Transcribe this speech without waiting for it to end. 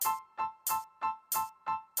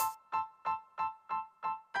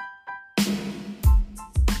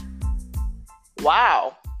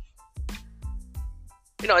Wow.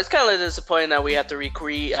 It's kind of disappointing that we have to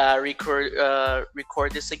record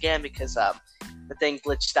this again because the thing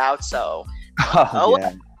glitched out. So, Oh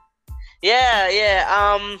yeah,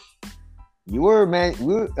 yeah. you were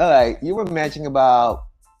mentioning about.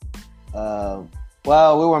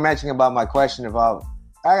 Well, we were mentioning about my question about.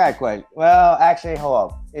 I got a question. Well, actually,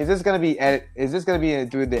 hold on. Is this gonna be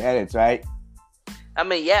through the edits, right? I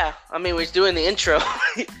mean, yeah. I mean, we're doing the intro.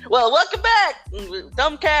 Well, welcome back,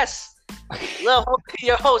 DumbCast. Your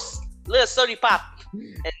host, Lil Sody Pop,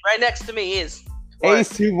 and right next to me is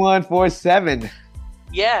Ace2147.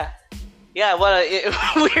 Yeah. What a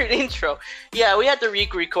weird intro. Yeah, we had to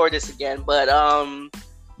record this again, but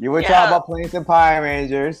You were talking about playing some Power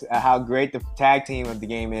Rangers, how great the tag team of the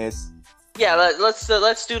game is. Yeah, let's do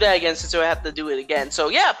that again since we have to do it again. So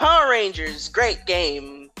yeah, Power Rangers, great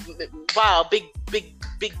game. Wow, big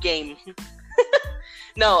game.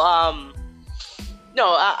 No,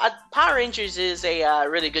 Power Rangers is a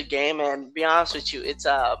really good game, and to be honest with you, it's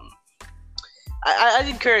I'd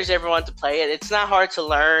encourage everyone to play it. It's not hard to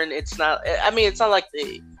learn. It's not like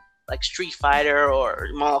Street Fighter or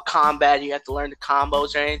Mortal Kombat. You have to learn the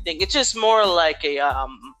combos or anything. It's just more like it's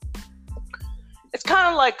kind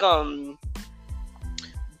of like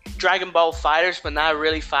Dragon Ball Fighters, but not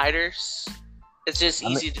really fighters. It's just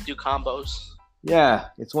easy to do combos. Yeah,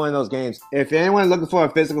 it's one of those games. If anyone's looking for a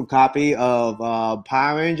physical copy of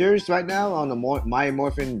Power Rangers right now on the Mighty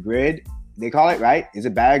Morphin Grid, they call it, right? Is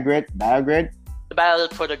it Battle Grid? The Battle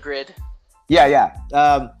for the Grid. Yeah.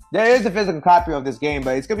 There is a physical copy of this game,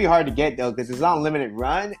 but it's going to be hard to get, though, because it's on limited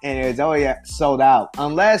run, and it's already sold out.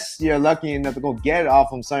 Unless you're lucky enough to go get it off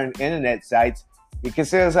from certain internet sites, you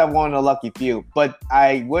consider yourself one of the lucky few. But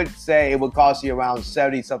I would say it would cost you around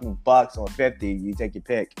 70-something bucks or 50. You take your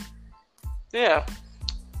pick. Yeah.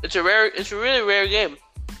 It's a really rare game.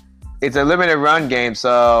 It's a limited run game,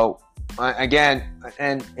 so again,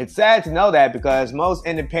 and it's sad to know that because most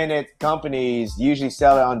independent companies usually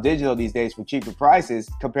sell it on digital these days for cheaper prices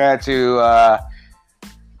compared to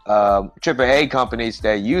AAA companies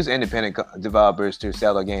that use independent developers to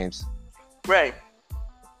sell their games. Right.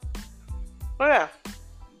 Well, yeah,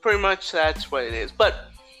 pretty much that's what it is.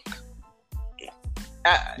 But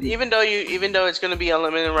even though it's going to be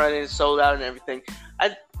unlimited run and it's sold out and everything,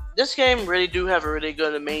 this game really do have a really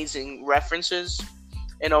good, amazing references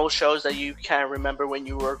in old shows that you kind of remember when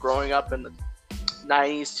you were growing up in the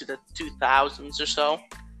 90s to the 2000s or so.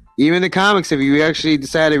 Even the comics, if you actually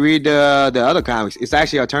decide to read the other comics, it's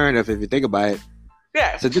actually alternative if you think about it.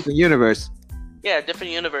 Yeah. It's a different universe. Yeah,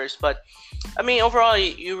 different universe. But, I mean, overall,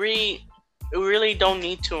 you really don't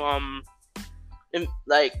need to,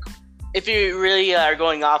 if you really are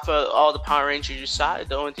going off of all the Power Rangers you saw,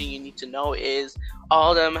 the only thing you need to know is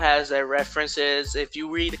all of them has their references. If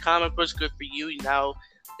you read the comic books, good for you. Now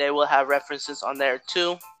they will have references on there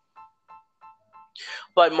too.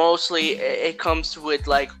 But mostly it comes with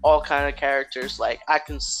like all kind of characters. Like I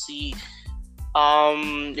can see, you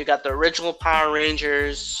got the original Power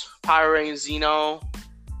Rangers, Power Rangers Zeno,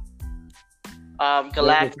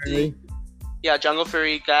 Galactic, Jungle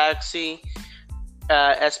Fury, Galaxy,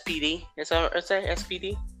 SPD. Is that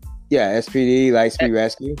SPD? Yeah, SPD, Lightspeed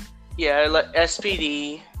Rescue. Yeah,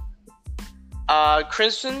 SPD.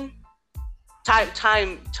 Crimson.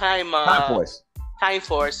 Time Force. Time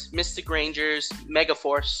Force, Mystic Rangers, Mega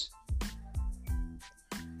Force.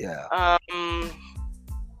 Yeah.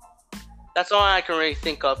 That's all I can really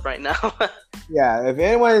think of right now. Yeah, if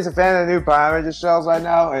anyone is a fan of the new Power Rangers shows right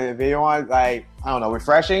now, if you want,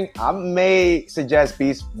 refreshing, I may suggest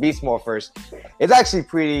Beast Morphers. It's actually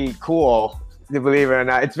pretty cool, to believe it or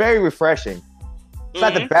not. It's very refreshing. It's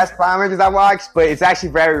not the best Power Rangers I watched, but it's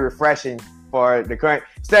actually very refreshing for the current.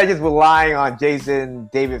 Instead of just relying on Jason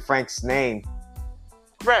David Frank's name.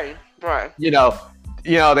 Right. You know,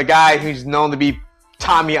 the guy who's known to be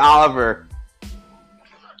Tommy Oliver.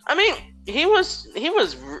 I mean, he was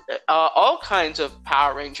all kinds of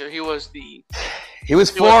Power Ranger. He was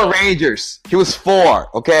four Rangers. He was four,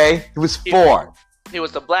 okay? He was four. He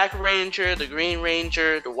was the Black Ranger, the Green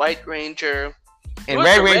Ranger, the White Ranger. And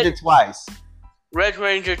Red Ranger twice. Red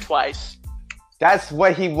Ranger twice. That's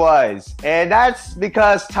what he was. And that's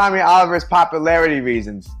because Tommy Oliver's popularity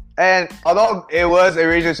reasons. And although it was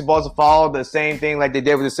originally supposed to follow the same thing like they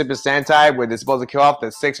did with the Super Sentai, where they're supposed to kill off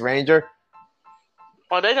the Sixth Ranger.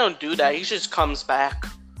 Well, they don't do that. He just comes back.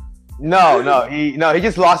 No. He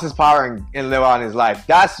just lost his power and lived on his life.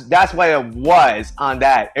 That's what it was on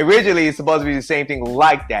that. Originally, it's supposed to be the same thing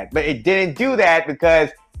like that, but it didn't do that because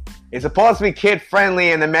it's supposed to be kid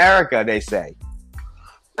friendly in America. They say.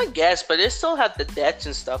 I guess, but they still have the deaths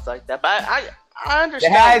and stuff like that. But I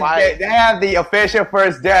understand why. They have the official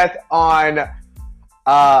first death on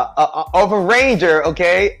of a ranger,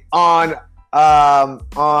 okay, on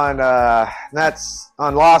that's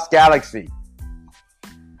on Lost Galaxy.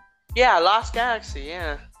 Yeah, Lost Galaxy.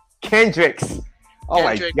 Yeah. Kendricks. Oh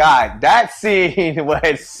my god, that scene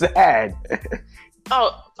was sad.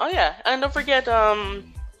 Oh yeah, and don't forget.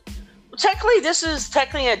 Technically, this is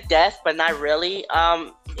technically a death, but not really.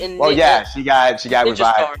 She got revived.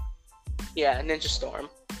 Storm. Yeah, Ninja Storm.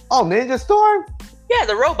 Oh, Ninja Storm. Yeah,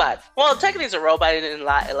 the robot. Well, technically, it's a robot in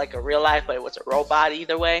like a real life, but it was a robot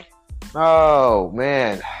either way. Oh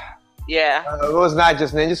man. Yeah. It was not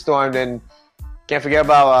just Ninja Storm. Then can't forget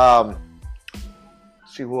about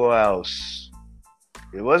let's see who else.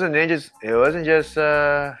 It wasn't ninjas. It wasn't just.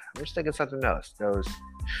 I'm just thinking something else.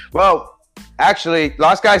 Well, actually,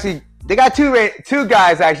 Lost Galaxy. They got two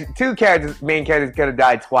guys actually. Two characters, main characters, could have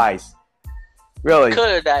died twice. Really? Could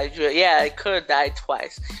have died. Yeah, it could have died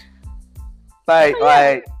twice.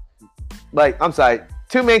 Like, I'm sorry.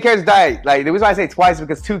 Two main characters died. Like, the reason why I say twice is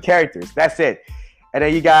because two characters. That's it. And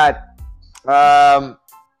then you got, I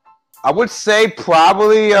would say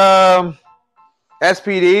probably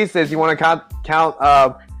SPD, since you want to count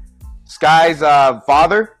Sky's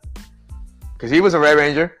father, because he was a Red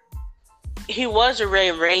Ranger. He was a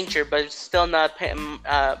Red Ranger, but still not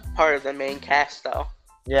part of the main cast, though.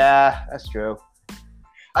 Yeah, that's true.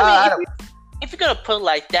 If you're gonna put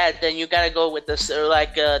like that, then you gotta go with the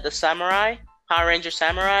samurai, Power Ranger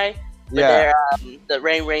samurai. But the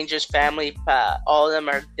Red Ranger's family, all of them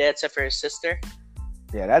are dead except for his sister.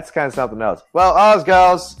 Yeah, that's kind of something else. Well, Oz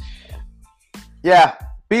goes. Yeah,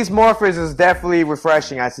 Beast Morphers is definitely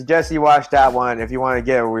refreshing. I suggest you watch that one if you want to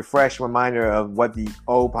get a refresh reminder of what the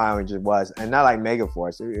old Power Ranger was, and not like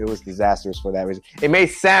Megaforce. It was disastrous for that reason. It made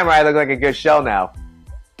Samurai look like a good show now.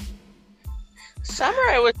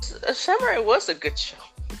 Samurai was a good show.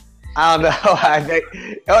 I don't know.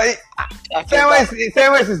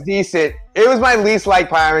 Samurai's is decent. It was my least liked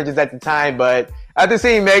Power Rangers at the time, but after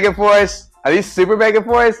seeing Megaforce, at least Super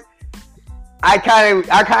Megaforce, I kind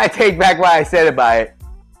of take back what I said about it.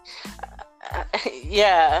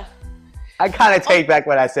 Yeah. I kind of take back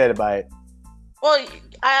what I said about it. Well,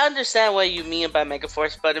 I understand what you mean by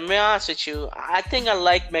Megaforce, but to be honest with you, I think I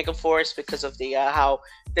like Megaforce because of the how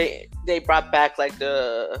they brought back like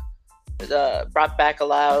brought back a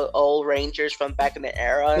lot of old Rangers from back in the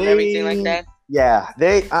era and everything like that. Yeah,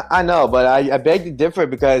 I know, but I beg to differ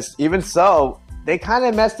because even so, they kind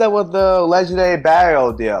of messed up with the Legendary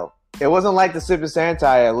Battle deal. It wasn't like the Super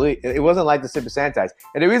Sentai. It wasn't like the Super Sentais.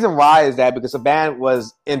 And the reason why is that because the band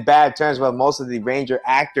was in bad terms with most of the Ranger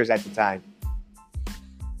actors at the time.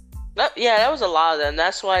 Yeah, that was a lot of them.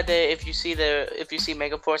 That's why if you see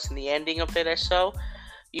Megaforce in the ending of it or so,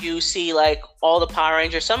 you see like all the Power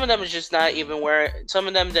Rangers. Some of them are just not even wearing. Some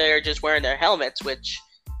of them they're just wearing their helmets, which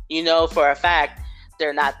you know for a fact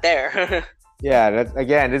they're not there. Yeah,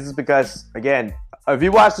 this is because if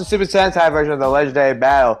you watch the Super Sentai version of the Legendary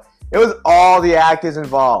Battle, it was all the actors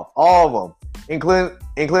involved, all of them, including,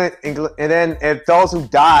 and then if those who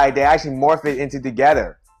died, they actually morphed it into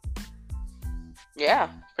together. Yeah,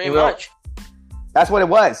 pretty much. That's what it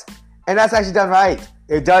was, and that's actually done right.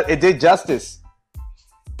 It did justice.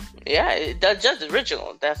 Yeah, it does justice.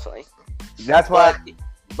 Original, definitely. That's why.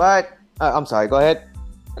 But I'm sorry. Go ahead.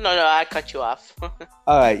 No, I cut you off.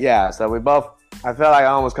 All right, yeah. So we both. I felt like I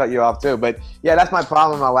almost cut you off too, but yeah, that's my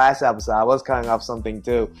problem in my last episode. I was cutting off something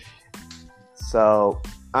too. So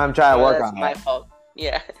I'm trying to work on that. That's my fault.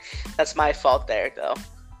 Yeah, that's my fault there, though.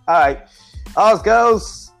 All right, Oz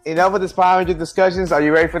goes. Enough with this Power Ranger discussions. Are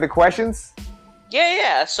you ready for the questions?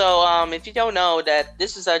 Yeah. So if you don't know that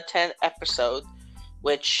this is our 10th episode,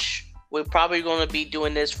 which we're probably going to be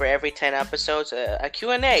doing this for every 10 episodes, a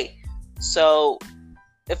Q&A. So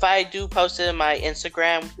if I do post it in my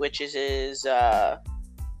Instagram, which is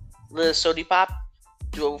Little Sody Pop,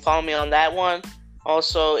 do follow me on that one.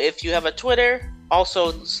 Also, if you have a Twitter,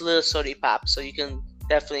 also Little Sody Pop, so you can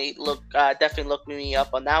definitely look me up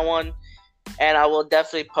on that one, and I will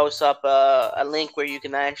definitely post up a link where you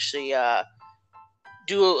can actually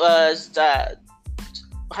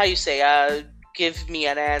give me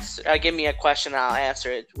an answer, give me a question, and I'll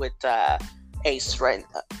answer it with Ace, right?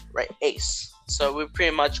 Ace. So we're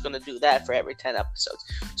pretty much gonna do that for every 10 episodes.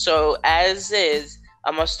 So as is,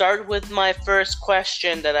 I'm gonna start with my first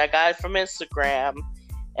question that I got from Instagram,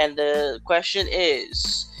 and the question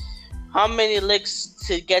is, how many licks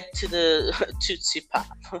to get to the Tootsie Pop?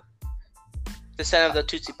 The center of the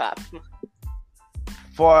Tootsie Pop.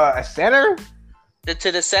 For a center?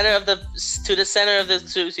 To the center of the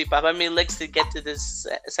Tootsie Pop. How many licks to get to this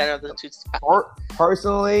center of the Tootsie Pop?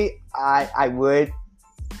 Personally, I would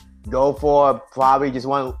go for probably just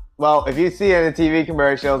one. Well, if you see it in the TV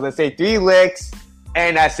commercials, let's say 3 licks,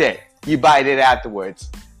 and that's it. You bite it afterwards.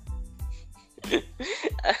 I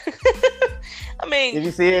mean, if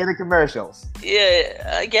you see it in the commercials,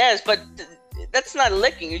 yeah, I guess, but that's not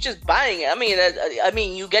licking. You're just biting it. I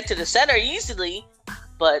mean, you get to the center easily,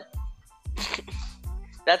 but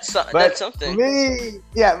that's something. For me,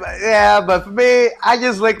 but for me, I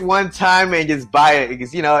just lick one time and just bite it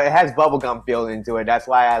because it has bubblegum feeling to it. That's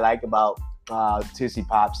why I like about Tootsie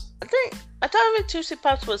Pops. I thought Tootsie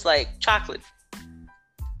Pops was like chocolate.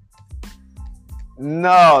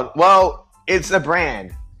 No, well, it's a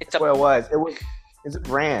brand. It's a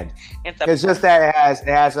brand. It's just that it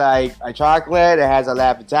has like a chocolate. It has a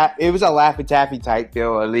Laffy Taffy. It was a Laffy Taffy type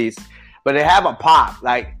feel at least, but it have a pop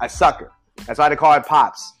like a sucker. That's why they call it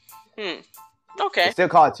Pops. Okay. They still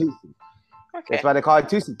call it Tootsie. Okay. That's why they call it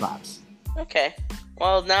Tootsie Pops. Okay.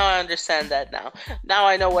 Well, now I understand that now. Now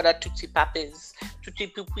I know what a Tootsie Pop is. Tootsie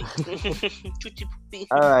Poopy. Tootsie Poopy.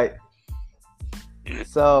 All right.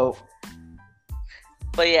 So.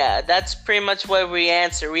 But yeah, that's pretty much what we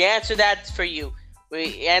answer. We answered that for you.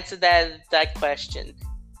 We answered that question.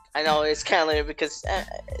 I know it's kind of later because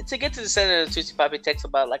to get to the center of the Tootsie Pop, it takes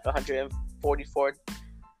about like 144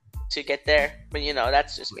 to get there. But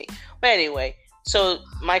that's just me. But anyway, so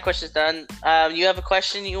my question's done. You have a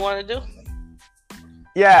question you want to do?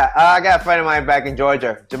 Yeah, I got a friend of mine back in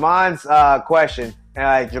Georgia. Jamon's question.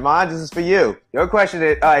 Jamon, this is for you. Your question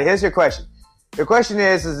is, here's your question. Your question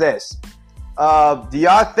is this. Do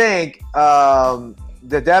y'all think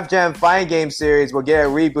the Def Jam Fighting Game series will get a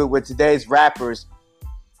reboot with today's rappers?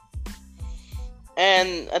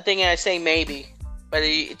 And I think I say maybe. But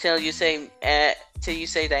until you say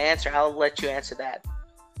the answer, I'll let you answer that.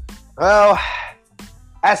 Well,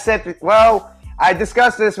 I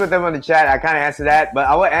discussed this with them on the chat. I kind of answered that, but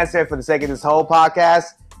I will answer it for the sake of this whole podcast.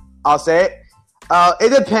 I'll say it. It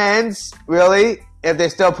depends, really, if they're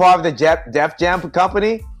still part of the Def Jam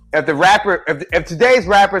company. If today's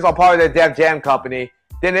rappers are part of the Def Jam company,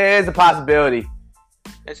 then it is a possibility.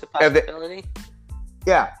 It's a possibility?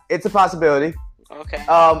 Yeah, it's a possibility. Okay.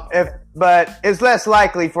 But it's less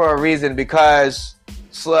likely for a reason because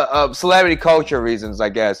celebrity culture reasons, I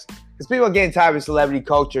guess. Because people are getting tired of celebrity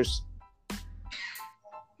cultures.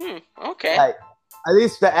 Okay. At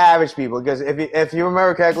least the average people. Because if you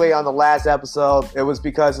remember correctly on the last episode, it was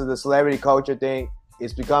because of the celebrity culture thing.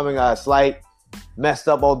 It's becoming a slight messed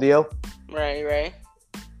up old deal. Right.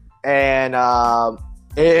 And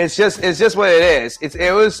it's just what it is.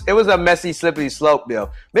 It was a messy, slippery slope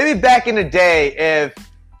deal. Maybe back in the day,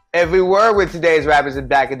 if we were with today's rappers and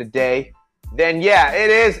back in the day, then yeah, it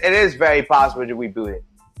is very possible to reboot it.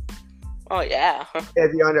 Oh yeah.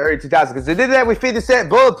 If you're under early 2000s, because they did that with 50 Cent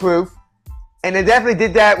Bulletproof, and they definitely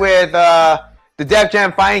did that with the Def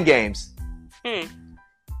Jam Fighting Games.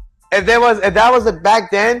 If that was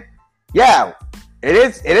back then, yeah,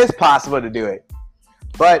 it is possible to do it,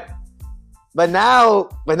 but now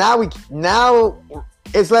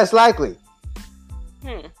it's less likely.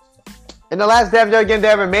 And the last Def Jam game they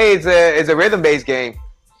ever made is a rhythm-based game.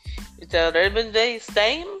 It's a rhythm-based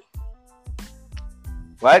game?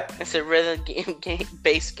 What? It's a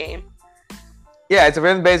rhythm-based game. Yeah, it's a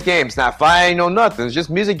rhythm-based game. It's not fighting, no nothing. It's just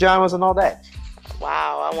music genres and all that.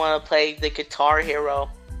 Wow, I want to play the Guitar Hero.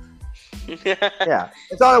 Yeah,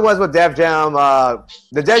 that's all it was with Def Jam.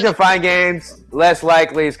 The Def Jam Fighting Games, less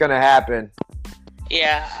likely it's going to happen.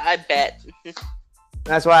 Yeah, I bet.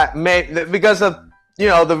 That's why, because of,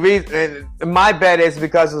 the reason, my bet is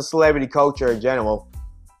because of celebrity culture in general.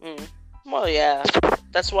 Well, yeah,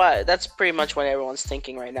 that's pretty much what everyone's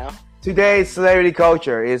thinking right now. Today's celebrity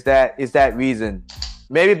culture is that reason.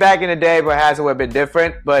 Maybe back in the day, perhaps it would have been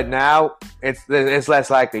different, but now it's less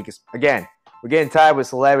likely because, again, we're getting tired with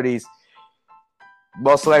celebrities.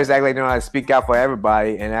 Most celebrities act like they know how to speak out for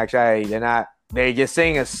everybody, and actually they're not. They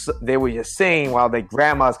were just singing while their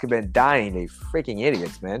grandmas could have been dying. They freaking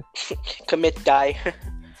idiots, man. Die.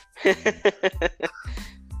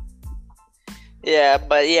 Yeah,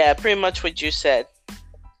 but yeah, pretty much what you said.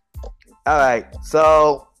 All right,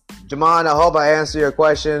 so Jamon, I hope I answered your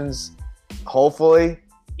questions. Hopefully.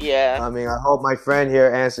 Yeah. I mean, I hope my friend here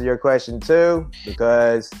answered your question too,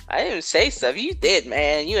 because I didn't say stuff. You did,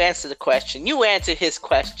 man. You answered the question. You answered his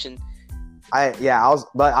question. Not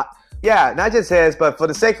just his, but for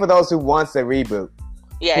the sake for those who wants a reboot.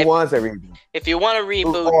 Yeah. Who wants a reboot? If you want a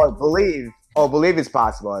reboot, or believe it's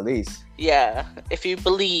possible at least. Yeah. If you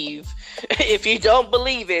believe, if you don't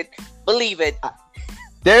believe it, believe it.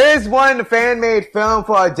 There is one fan-made film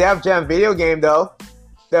for a Def Jam video game, though.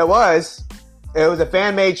 There was. It was a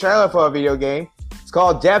fan-made trailer for a video game. It's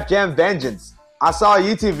called Def Jam Vengeance. I saw a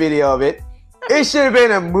YouTube video of it. It should have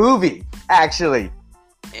been a movie, actually.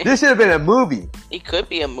 This should have been a movie. It could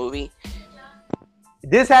be a movie.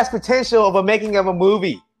 This has potential of a making of a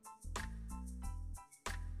movie.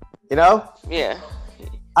 You know? Yeah.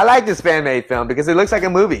 I like this fan-made film because it looks like a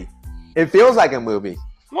movie. It feels like a movie.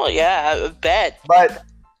 Well, yeah, I bet. But,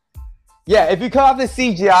 yeah, if you cut off the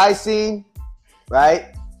CGI scene, right?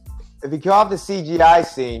 If you cut off the CGI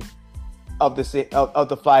scene of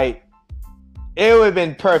the fight, it would have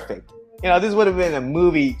been perfect. You know, this would have been a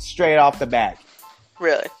movie straight off the bat.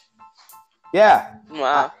 Really? Yeah.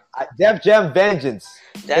 Wow. Def Jam Vengeance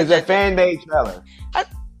is a fan-made trailer. I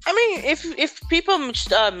mean, if people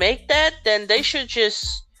make that, then they should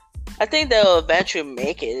just... I think they'll eventually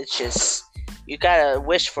make it. It's just... You gotta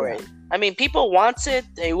wish for it. I mean, people want it.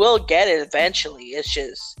 They will get it eventually. It's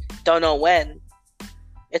just... Don't know when.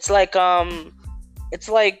 It's like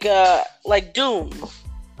Doom.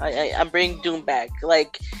 I'm bringing Doom back.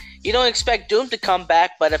 Like, you don't expect Doom to come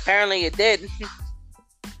back, but apparently it did.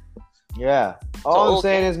 Yeah. All I'm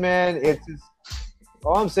saying is, man,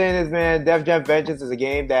 Def Jam Vengeance is a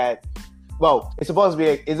game that, well, it's supposed to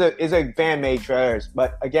be is a fan-made trailer.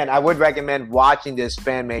 But again, I would recommend watching this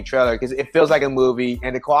fan-made trailer because it feels like a movie,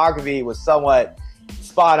 and the choreography was somewhat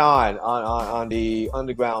spot on the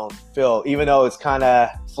underground feel, even though it's kind of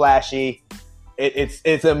flashy.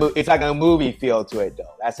 It's like a movie feel to it,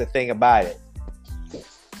 though. That's the thing about it.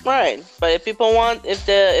 Right, but if people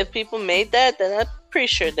made that, then I'm pretty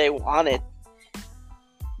sure they want it.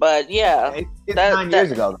 But yeah, it's 9 years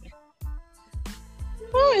ago.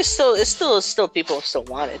 Well, it's still people still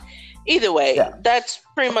want it. Either way, that's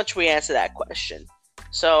pretty much we answer that question.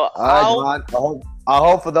 So all right, John, I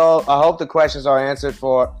hope the questions are answered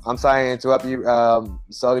for. I'm sorry to interrupt you,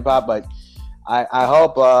 Salty Pop, but I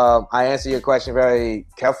hope I answer your question very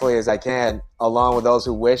carefully as I can, along with those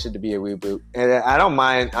who wish it to be a reboot. And I don't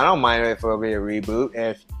mind if it will be a reboot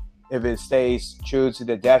if it stays true to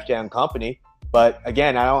the Def Jam company. But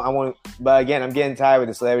again, I'm getting tired with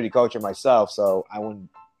the celebrity culture myself, so I wouldn't.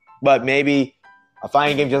 But maybe a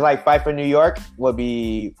fighting game just like Fight for New York would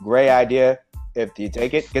be a great idea if you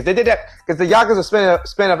take it, because they did that. Because the Yakuza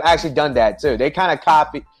spin-off actually done that too. They kind of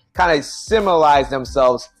similarized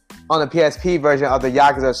themselves on the PSP version of the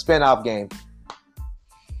Yakuza spin-off game.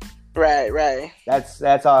 Right.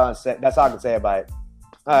 That's all I can say about it.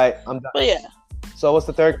 All right, I'm done. But yeah. So what's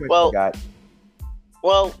the third question you got?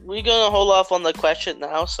 Well, we're gonna hold off on the question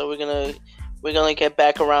now, so we're gonna get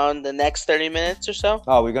back around the next 30 minutes or so.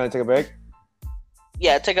 Oh, we're gonna take a break?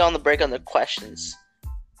 Yeah, take on the break on the questions.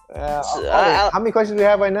 How many questions do we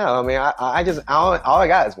have right now? I mean, all I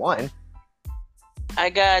got is one. I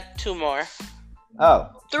got two more. Oh.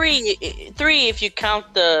 Three if you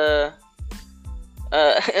count the.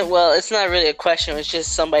 Well, it's not really a question. It's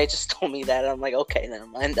just somebody just told me that. I'm like, okay, never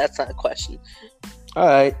mind. That's not a question. All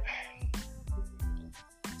right.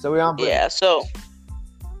 So we're on break. Yeah. So.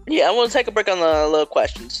 Yeah, I want to take a break on the little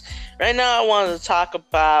questions. Right now, I wanted to talk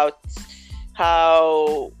about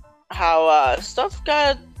how stuff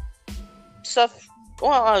got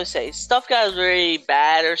really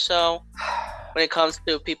bad or so when it comes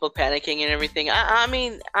to people panicking and everything. I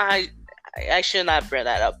mean, I should not bring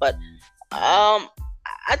that up, but I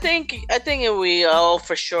think we all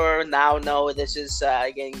for sure now know this is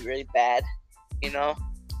getting really bad, you know.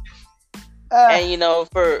 And you know,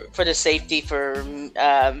 for the safety for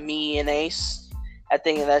me and Ace, I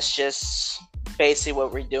think that's just basically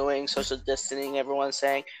what we're doing, social distancing. Everyone's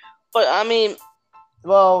saying, but I mean,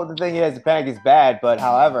 well, the thing is, the panic is bad. But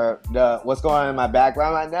however, what's going on in my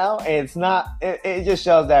background right now, it's not. It just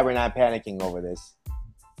shows that we're not panicking over this.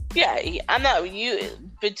 Yeah, I'm not.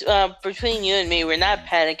 Between you and me, we're not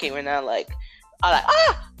panicking. We're not like,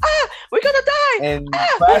 we're gonna die. And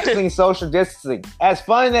practicing social distancing, as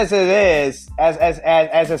fun as it is, as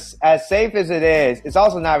safe as it is, it's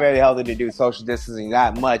also not very healthy to do social distancing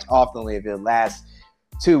that much oftenly if it lasts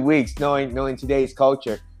 2 weeks. Knowing today's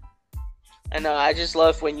culture. I know. I just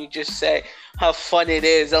love when you just say how fun it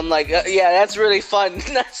is. I'm like, yeah, that's really fun.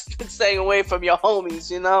 That's staying away from your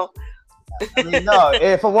homies, you know. I mean,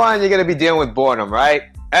 no. For one, you're gonna be dealing with boredom, right?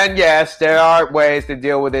 And yes, there are ways to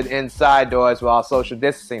deal with it inside doors while social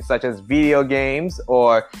distancing, such as video games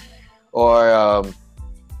or if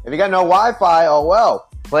you got no Wi-Fi, oh well,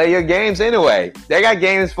 play your games anyway. They got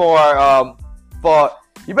games for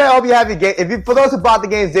you better hope you have your game. For those who bought the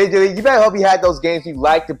games digitally, you better hope you had those games you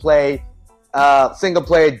like to play single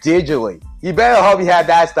player digitally. You better hope you had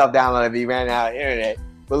that stuff downloaded if you ran out of internet.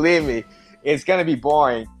 Believe me, it's gonna be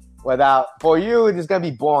boring. For you, it's gonna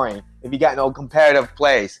be boring if you got no competitive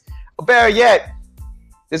plays. Or better yet,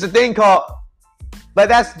 there's a thing called, but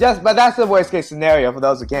that's the worst case scenario for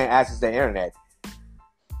those who can't access the internet.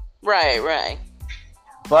 Right.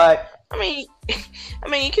 But I mean,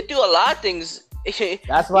 you could do a lot of things.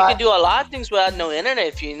 That's why you can do a lot of things without no internet,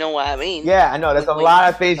 if you know what I mean. Yeah, I know. There's a lot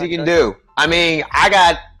of things you can do. I mean, I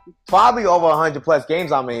got probably over 100 plus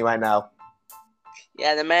games on me right now.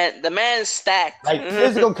 Yeah, the man's stacked. Like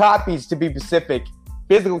physical copies, to be specific.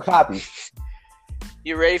 Physical copies.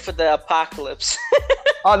 You ready for the apocalypse?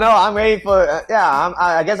 Oh no, I'm ready for.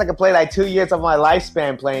 I guess I could play like 2 years of my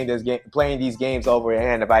lifespan playing these games over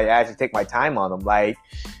again if I actually take my time on them. Like.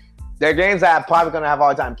 They're games that I'm probably going to have a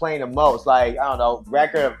hard time playing the most. Like, I don't know,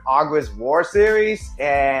 Record of August War series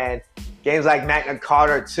and games like Magna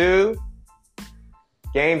Carta 2.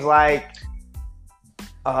 Games like,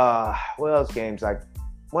 what else games like?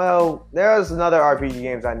 Well, there's another RPG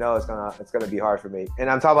games I know it's gonna be hard for me. And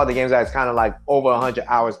I'm talking about the games that's kind of like over 100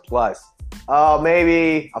 hours plus.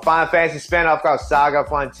 Maybe a Final Fantasy spin-off called Saga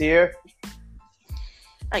Frontier.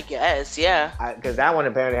 I guess, yeah. Because that one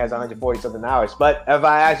apparently has 140 something hours. But if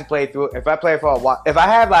I actually play for a while, if I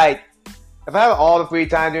have all the free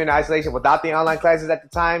time during the isolation without the online classes at the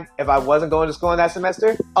time, if I wasn't going to school in that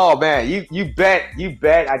semester, oh man, you bet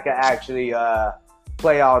I could actually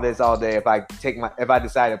play all this all day if I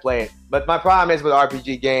decide to play it. But my problem is with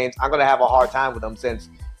RPG games, I'm gonna have a hard time with them since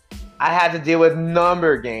I had to deal with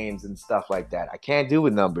number games and stuff like that. I can't do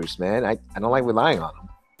with numbers, man. I don't like relying on them.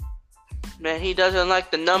 Man, he doesn't like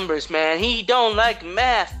the numbers, man. He don't like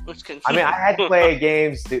math. I mean, I had to play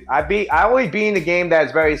games. I always be in the game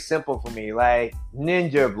that's very simple for me, like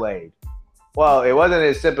Ninja Blade. Well, it wasn't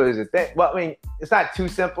as simple as it think. Well, I mean, it's not too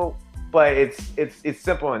simple, but it's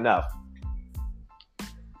simple enough.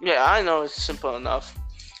 Yeah, I know it's simple enough.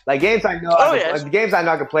 Like games I know, like the games I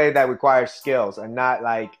know I can play that require skills and not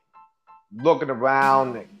like looking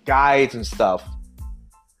around guides and stuff.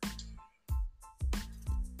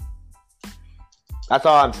 That's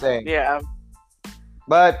all I'm saying. Yeah.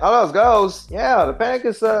 But all those goes, yeah, the panic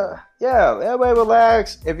is, everybody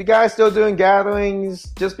relax. If you guys still doing gatherings,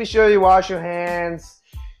 just be sure you wash your hands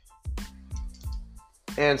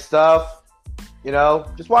and stuff. You know,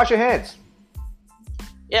 just wash your hands.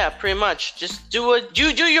 Yeah, pretty much. Just do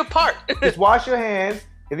your part. Just wash your hands.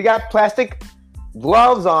 If you got plastic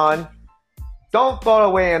gloves on, don't throw it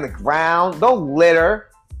away on the ground. Don't litter.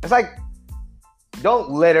 It's like, don't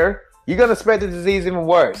litter. You're gonna spread the disease even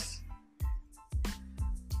worse.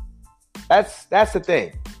 That's the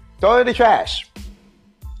thing. Throw it in the trash.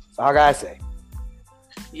 That's all I gotta say.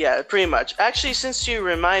 Yeah, pretty much. Actually, since you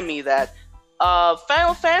remind me that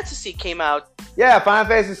Final Fantasy came out. Yeah, Final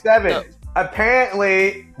Fantasy VII. No.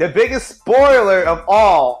 Apparently, the biggest spoiler of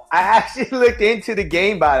all. I actually looked into the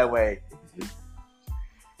game, by the way.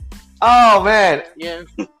 Oh man, yeah.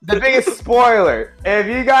 The biggest spoiler. If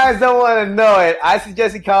you guys don't want to know it, I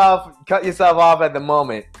suggest you cut yourself off at the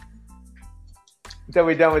moment until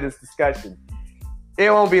we're done with this discussion. It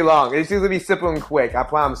won't be long. It's going to be simple and quick. I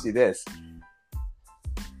promise you this.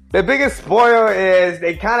 The biggest spoiler is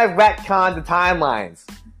they kind of retconned the timelines.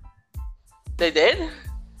 They did?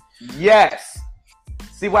 Yes.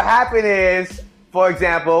 See, what happened is, for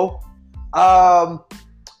example,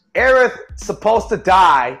 Aerith supposed to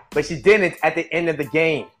die, but she didn't at the end of the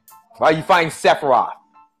game. While you find Sephiroth.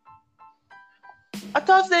 I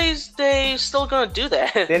thought they still gonna do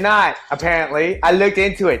that. They're not, apparently. I looked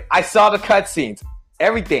into it. I saw the cutscenes.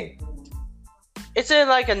 Everything. Is there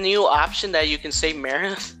like a new option that you can say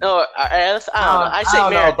Meredith or Aerith? I don't know. I say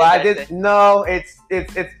don't Meredith. Know, but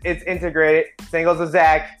no, it's integrated. Same goes to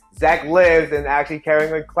Zack. Zack lives and actually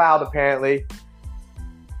carrying a cloud apparently.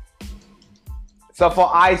 So for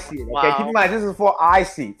I see it, okay? Wow. Keep in mind, this is for I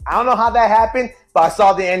see. I don't know how that happened, but I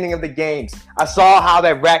saw the ending of the games. I saw how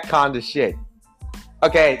they retconned the shit.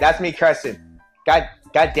 Okay, that's me cursing. God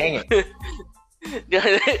dang it.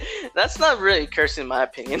 That's not really cursing in my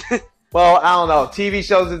opinion. Well, I don't know. TV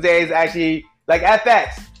shows today is actually like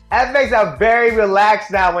FX. FX are very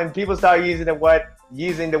relaxed now when people start using the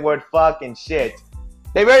word fuck and shit.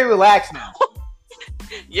 They're very relaxed now.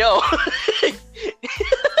 Yo.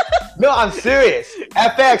 No, I'm serious.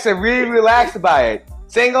 FX are really relaxed about it.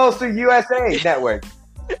 Same goes to USA Network.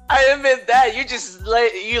 I admit that.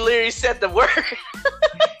 You literally said the word.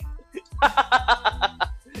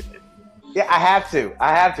 Yeah, I have to.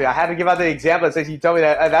 I had to give out the example since you told me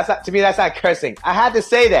that. That's not cursing. I had to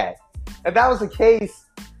say that. If that was the case,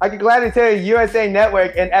 I could gladly tell you USA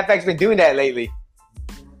Network and FX been doing that lately.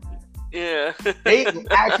 Yeah. They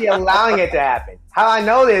actually allowing it to happen. How I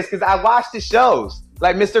know this, because I watch the shows.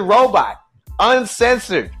 Like Mr. Robot.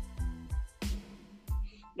 uncensored.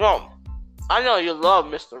 No, I know you love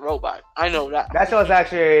Mr. Robot. I know that. That show is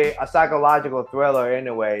actually a psychological thriller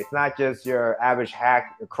anyway. It's not just your average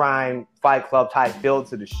hack, crime, Fight Club type feel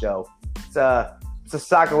to the show. It's a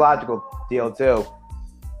psychological deal too.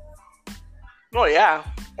 Oh yeah.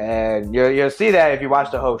 And you'll see that if you watch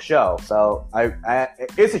the whole show. So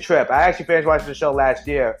it's a trip. I actually finished watching the show last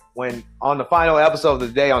year when on the final episode of the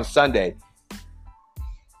day on Sunday.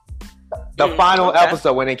 The final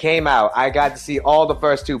episode when it came out, I got to see all the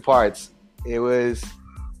first 2 parts. It was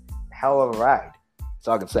hell of a ride. That's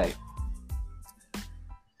all I can say.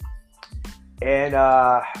 And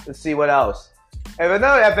let's see what else. And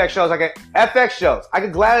another FX shows, I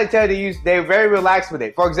could gladly tell you they're very relaxed with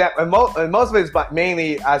it. For example, and most of it is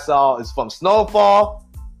mainly I saw is from Snowfall,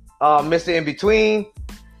 Mr. In Between,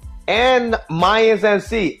 and Mayans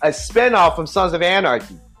MC, a spinoff from Sons of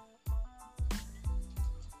Anarchy.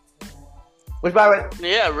 Which, by the way,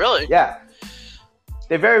 yeah, really, yeah,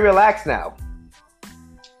 they're very relaxed now.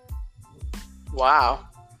 Wow.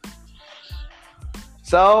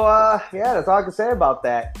 So yeah, that's all I can say about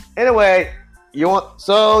that. Anyway. You want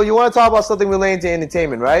to talk about something related to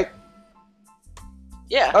entertainment, right?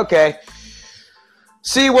 Yeah. Okay.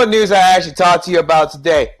 See what news I actually talked to you about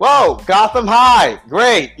today. Whoa, Gotham High.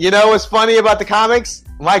 Great. You know what's funny about the comics?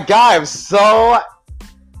 My guy was so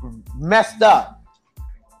messed up.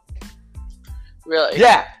 Really?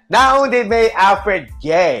 Yeah. Not only they made Alfred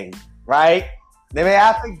gay, right? They made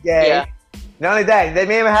Alfred gay. Yeah. Not only that, they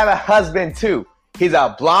made him have a husband too. He's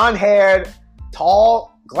a blonde-haired, tall,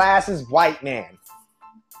 glasses white man.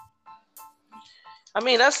 I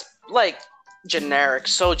mean, that's like generic,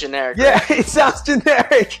 so generic. Yeah, it sounds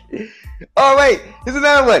generic. Oh wait, here's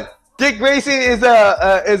another one. Dick Grayson is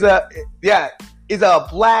a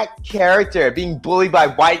black character being bullied by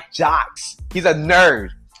white jocks. He's a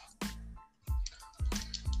nerd.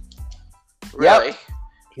 Really? Yep.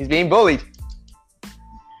 He's being bullied.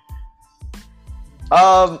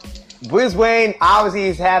 Bruce Wayne obviously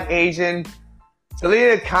is half Asian.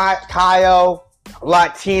 Selena Kyle,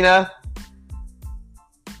 Latina.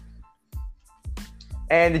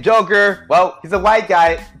 And the Joker, well, he's a white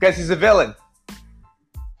guy because he's a villain.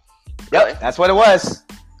 Yep, Really? That's what it was.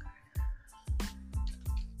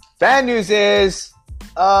 Bad news is,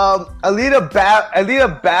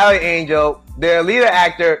 Alita Battle Angel, the Alita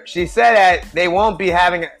actor, she said that they won't be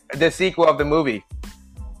having the sequel of the movie.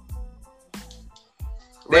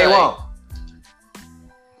 They Really? won't.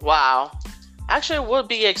 Wow. Actually, I would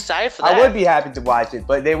be excited for that. I would be happy to watch it,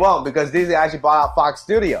 but they won't because Disney actually bought out Fox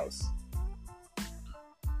Studios.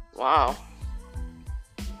 Wow.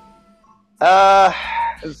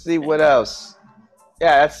 Let's see what else.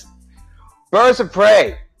 Yeah, that's Birds of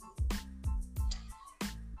Prey.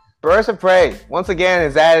 Birds of Prey once again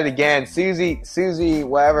is at it again. Susie,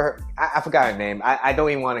 whatever. I forgot her name. I don't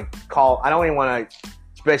even want to.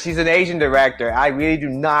 But she's an Asian director. I really do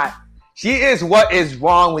not. She is what is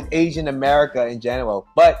wrong with Asian America in general.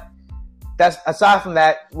 But that's aside from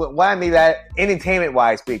that. What I mean that entertainment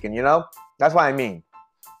wise speaking, that's what I mean.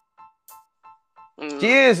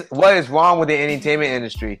 She is what is wrong with the entertainment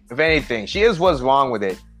industry. If anything, she is what's wrong with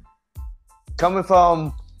it. Coming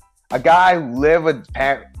from a guy who lives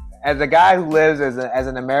as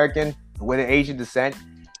an American with an Asian descent,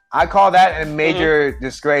 I call that a major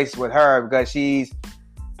disgrace with her because she's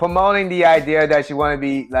promoting the idea that she want to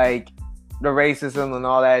be like the racism and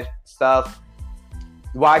all that stuff.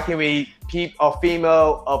 Why can we keep a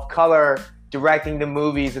female of color directing the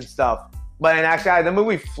movies and stuff? But in actuality, the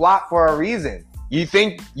movie flopped for a reason. You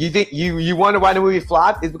wonder why the movie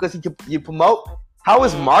flopped? Is because you promote how it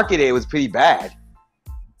was marketed. It was pretty bad.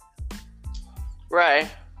 Right.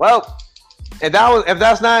 Well, if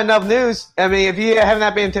that's not enough news, I mean, if you have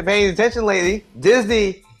not been paying attention lately,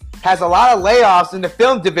 Disney has a lot of layoffs in the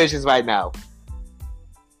film divisions right now.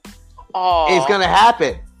 Oh, it's gonna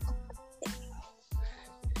happen.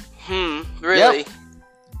 Really? Yep.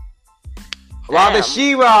 While the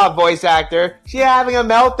She-Ra voice actor, she's having a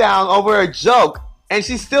meltdown over a joke, and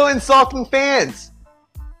she's still insulting fans.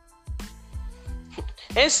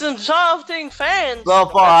 It's insulting fans. So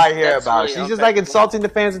far, I hear about it. She's just like insulting the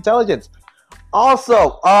fans' intelligence.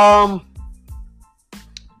 Also,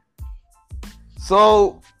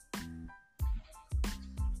 so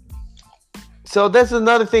that's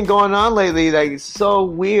another thing going on lately. Like, it's so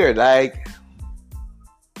weird. Like,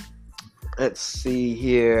 let's see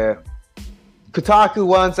here. Kotaku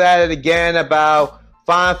once added again about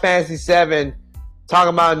Final Fantasy VII,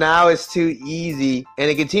 talking about now it's too easy, and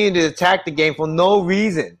they continue to attack the game for no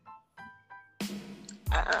reason.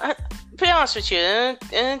 To be honest with you, I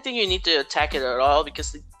don't think you need to attack it at all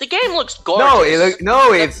because the game looks gorgeous.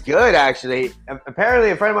 It's good actually. Apparently,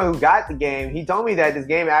 a friend of mine who got the game, he told me that this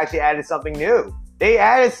game actually added something new. They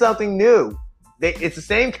added something new. It's the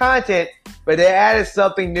same content, but they added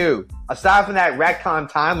something new. Aside from that retcon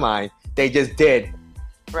timeline, they just did.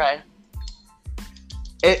 Right.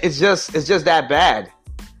 It's just that bad.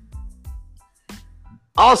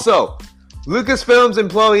 Also, Lucasfilm's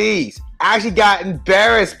employees actually got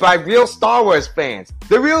embarrassed by real Star Wars fans.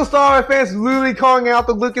 The real Star Wars fans literally calling out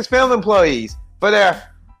the Lucasfilm employees for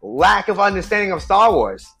their lack of understanding of Star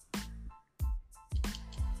Wars.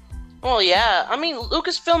 Well, yeah. I mean,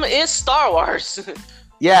 Lucasfilm is Star Wars.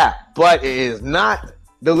 Yeah, but it is not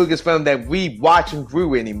the Lucasfilm that we watch and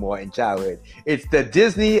grew anymore in childhood. It's the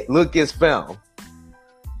Disney Lucasfilm.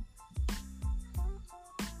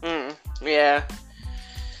 Yeah.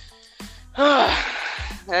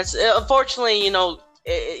 That's unfortunately,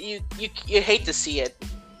 you hate to see it.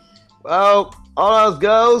 Well, all else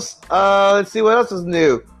goes. Let's see what else is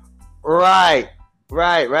new. Right.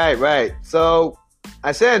 So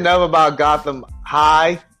I said enough about Gotham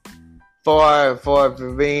High for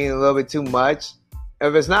being a little bit too much.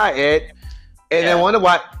 If it's not it, and then wonder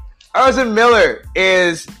why Ezra Miller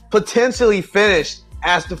is potentially finished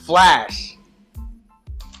as the Flash.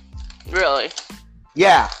 Really?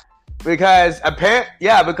 Yeah. Because of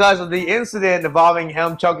the incident involving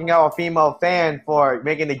him choking out a female fan for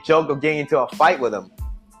making the joke of getting into a fight with him.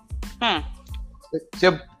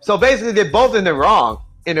 So basically, they're both in the wrong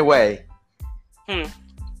in a way.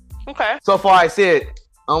 Okay. So far, I see it.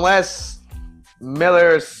 Unless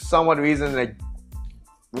Miller's somewhat reason that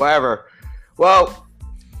whatever. Well,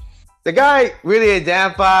 the guy really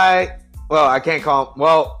identified. Well, I can't call him.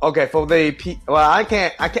 Well, okay, for the I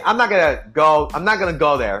can't. I'm not gonna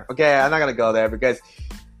go there. Okay, I'm not gonna go there because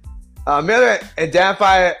Miller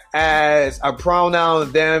identified as a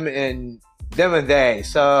pronoun them and they.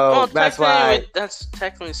 So that's why that's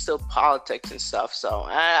technically still politics and stuff. So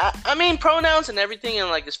I mean pronouns and everything and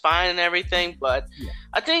like it's fine and everything, but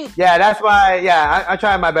I think that's why I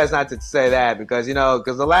try my best not to say that because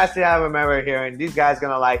because the last thing I remember hearing these guys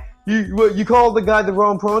gonna like you called the guy the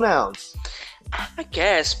wrong pronouns. I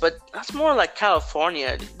guess, but that's more like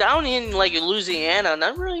California. Down in like Louisiana,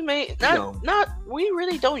 we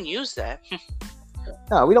really don't use that.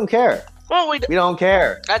 No, we don't care. Well, we don't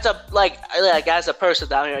care. That's like as a person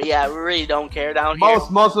down here, yeah, we really don't care down here.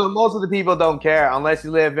 Most of the people don't care unless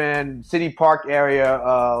you live in City Park area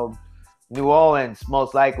of New Orleans,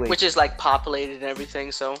 most likely. Which is like populated and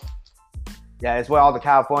everything, so. Yeah, it's where all the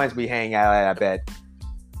Californians be hanging out at, I bet.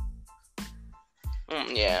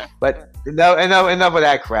 Yeah. But enough of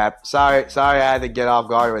that crap. Sorry, I had to get off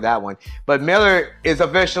guard with that one. But Miller is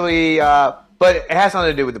officially, but it has something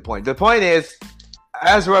to do with the point. The point is,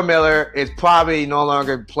 Ezra Miller is probably no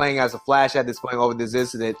longer playing as a Flash at this point over this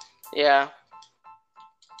incident. Yeah.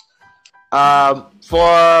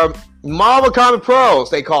 For Marvel Comic Pros,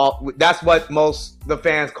 that's what most the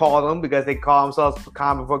fans call them because they call themselves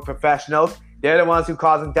comic book professionals. They're the ones who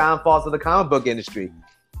causing downfalls of the comic book industry.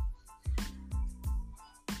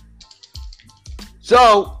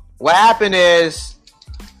 So what happened is,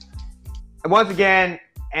 once again,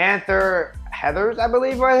 Heathers, I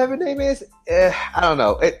believe, right? Her name is. I don't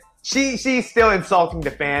know. She's still insulting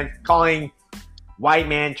the fans, calling white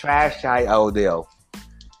man trash. Deal.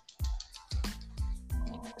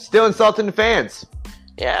 Still insulting the fans.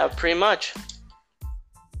 Yeah, pretty much.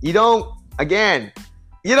 You don't. Again,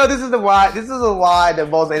 this is why the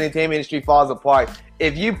most entertainment industry falls apart.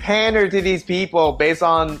 If you pander to these people based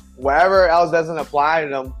on whatever else doesn't apply to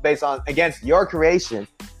them, against your creation,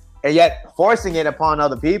 and yet forcing it upon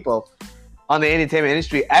other people on the entertainment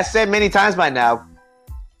industry, as said many times by now,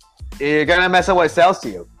 you're gonna mess up what sells to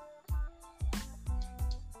you.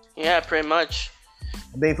 Yeah, pretty much.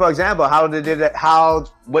 I mean, for example, what they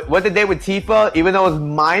did with Tifa, even though it was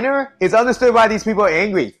minor, it's understood why these people are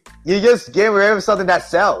angry. You just get rid of something that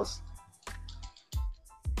sells.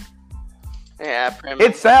 Yeah, pretty much.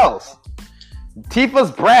 It sells.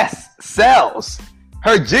 Tifa's breast sells.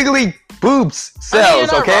 Her jiggly boobs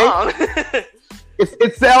sells. Okay,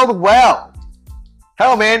 it sells well.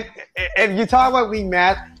 Hell, man, if you talk about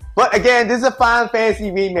rematch, but again, this is a Final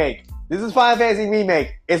Fantasy remake.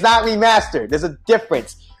 It's not remastered. There's a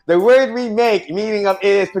difference. The word remake, meaning of it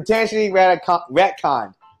is potentially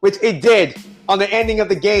retcon, which it did on the ending of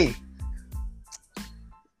the game.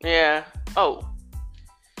 Yeah. Oh.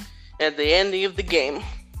 At the ending of the game.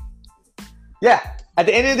 Yeah. At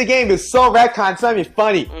the end of the game, it's so retcon, it's not even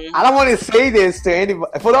funny. Mm-hmm. I don't want to say this to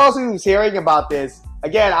anybody. For those who's hearing about this,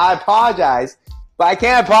 again, I apologize, but I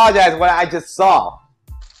can't apologize for what I just saw.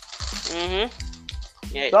 Mm-hmm.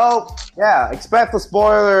 Yeah. So yeah, expect the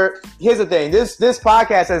spoiler. Here's the thing. This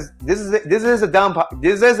podcast this is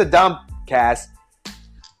a dumb cast,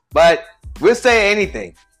 but we'll say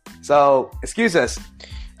anything. So excuse us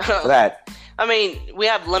for that. I mean, we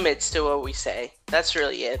have limits to what we say. That's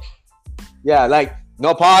really it. Yeah, like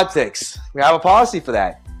no politics. We have a policy for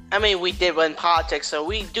that. I mean, we did win politics, so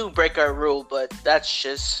we do break our rule, but that's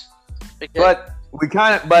just. But we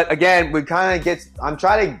kind of get. I'm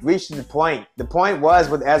trying to reach the point. The point was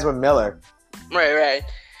with Ezra Miller. Right.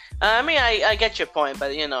 I mean, I get your point,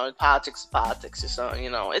 but politics is politics. So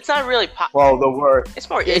it's not really. Well, the word. It's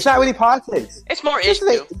more. It's not really politics. It's more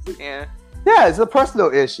issue. Yeah. Yeah, it's a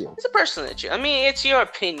personal issue. It's a personal issue. I mean, it's your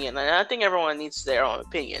opinion, and I think everyone needs their own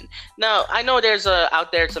opinion. Now, I know there's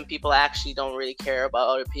out there some people actually don't really care about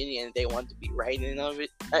our opinion. They want to be right and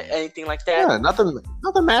anything like that. Yeah,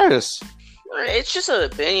 nothing matters. It's just an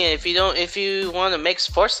opinion. If you want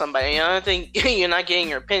to force somebody, I don't think you're not getting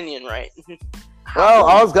your opinion right. Well,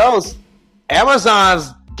 all it goes.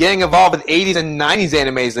 Amazon's getting involved with 80s and 90s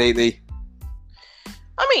animes lately.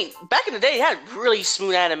 I mean, back in the day, they had really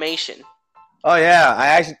smooth animation. Oh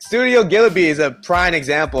yeah, Studio Ghibli is a prime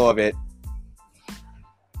example of it.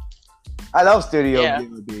 I love Studio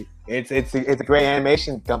Ghibli. It's a great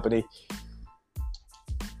animation company.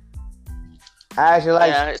 I actually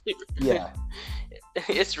like. Yeah,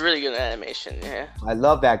 it's really good animation. Yeah, I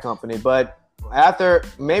love that company. But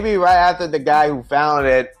maybe right after the guy who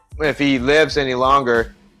founded it, if he lives any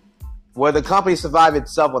longer, will the company survive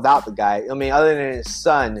itself without the guy? I mean, other than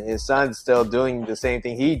his son's still doing the same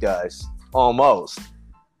thing he does. Almost.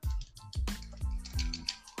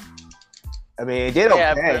 I mean, it did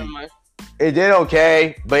okay. Yeah, it did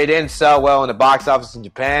okay, but it didn't sell well in the box office in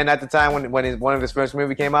Japan at the time when one of his first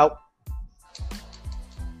movie came out.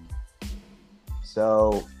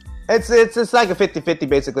 So it's like a 50-50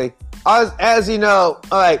 basically. As you know,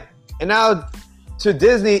 all right. And now to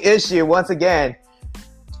Disney issue once again.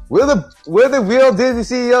 Will the real Disney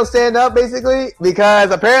CEO stand up, basically?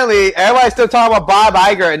 Because apparently everybody's still talking about Bob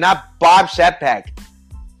Iger and not Bob Chapek.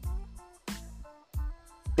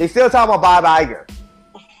 They still talk about Bob Iger.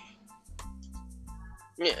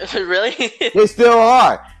 Yeah, really? They still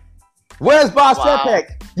are. Where's Bob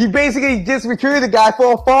Chapek? You basically just recruited the guy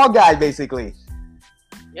for a fall guy, basically.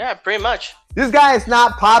 Yeah, pretty much. This guy is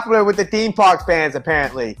not popular with the theme park fans,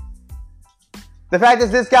 apparently. The fact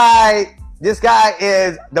is this guy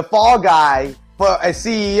is the fall guy for a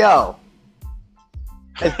CEO.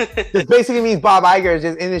 This basically means Bob Iger is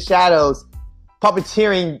just in the shadows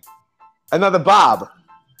puppeteering another Bob.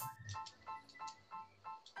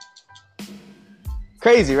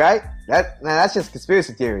 Crazy, right? That's just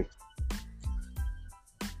conspiracy theory.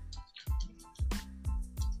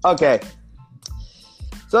 Okay.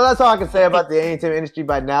 So that's all I can say about the entertainment industry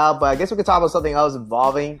by now, but I guess we can talk about something else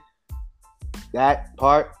involving that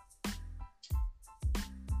part.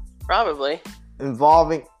 Probably.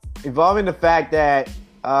 Involving the fact that,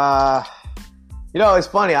 it's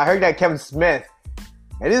funny. I heard that Kevin Smith,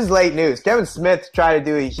 and this is late news, Kevin Smith tried to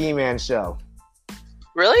do a He-Man show.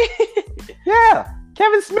 Really? Yeah.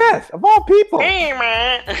 Kevin Smith, of all people. Hey,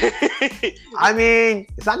 man. I mean,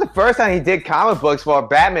 it's not the first time he did comic books for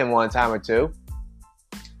Batman one time or two.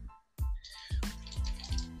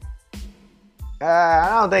 I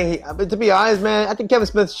don't think but to be honest, man, I think Kevin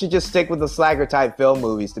Smith should just stick with the slacker type film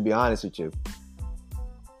movies, to be honest with you.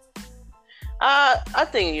 I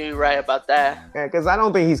think you're right about that. Yeah, because I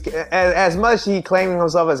don't think he's as much he claiming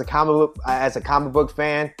himself as a comic book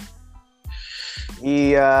fan.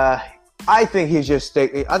 I think he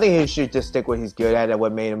should just stick what he's good at and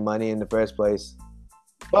what made him money in the first place.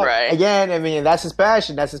 But right. Again, I mean, that's his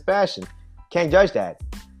passion. Can't judge that.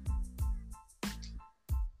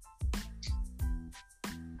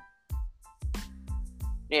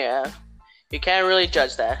 Yeah, you can't really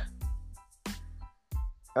judge that.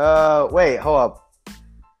 Wait, hold up.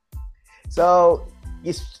 So,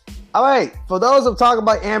 all right. For those who talk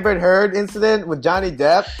about Amber Heard incident with Johnny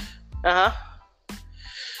Depp.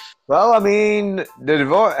 Well, I mean, the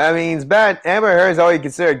divorce. I mean, it's bad. Amber Heard is already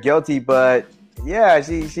considered guilty, but yeah,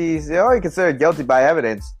 she's already considered guilty by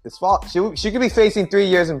evidence. It's false. She could be facing 3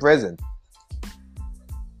 years in prison.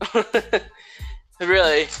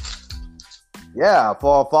 Really? Yeah,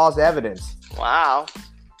 for false evidence. Wow.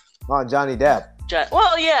 On Johnny Depp.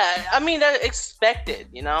 Well, yeah. I mean, that's expected.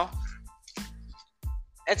 It's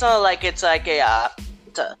not like it's like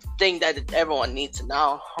it's a thing that everyone needs to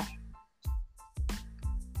know.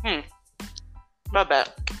 My bad.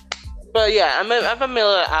 But yeah, I'm a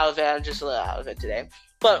little out of it. I'm just a little out of it today.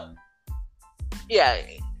 But yeah,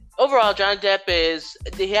 overall, Johnny Depp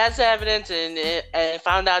he has evidence and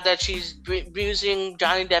found out that she's abusing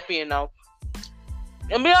Johnny Depp. You know,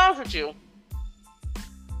 and be honest with you,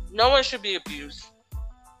 no one should be abused.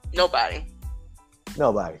 Nobody.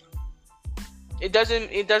 It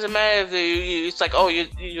doesn't matter if it's like, oh,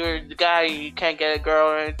 you're the guy, you can't get a girl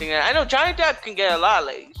or anything. I know Johnny Depp can get a lot of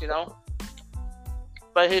ladies, you know.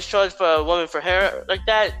 But his choice for a woman for hair like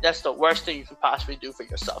that's the worst thing you can possibly do for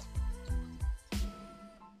yourself.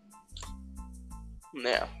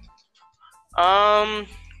 Yeah.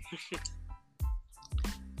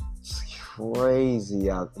 It's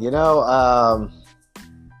crazy out. You know,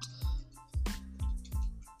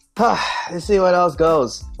 let's see what else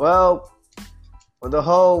goes. Well, with the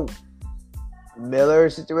whole Miller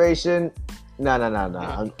situation,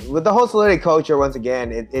 no. With the whole celebrity culture, once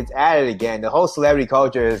again, it's added again. The whole celebrity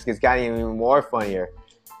culture is gotten even more funnier.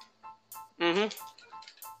 Mm-hmm.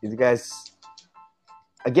 You guys,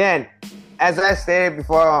 again, as I stated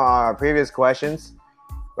before on our previous questions,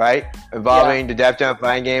 right, involving the Def Jam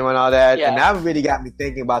fighting game and all that, and that really got me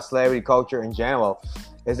thinking about celebrity culture in general,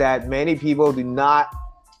 is that many people do not,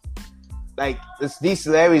 like, these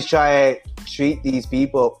celebrities try to treat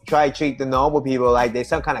the normal people like they're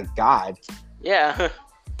some kind of god. Yeah.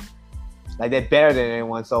 Like they're better than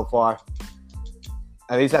anyone so far.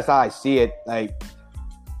 At least that's how I see it. Like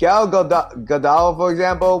Gal Gadot, for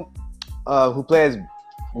example, who plays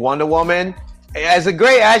Wonder Woman, as a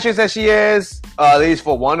great actress as she is, at least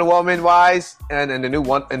for Wonder Woman wise, and in the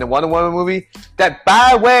Wonder Woman movie, that,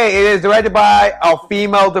 by the way, it is directed by a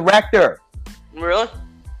female director. Really?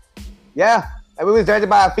 Yeah, that movie was directed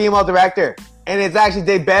by a female director, and it's actually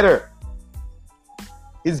did better.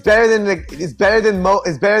 It's better than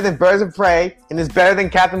Birds of Prey, and it's better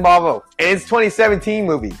than Captain Marvel. And it's 2017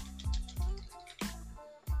 movie.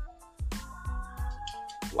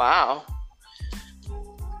 Wow.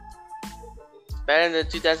 Better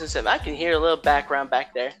than 2007. I can hear a little background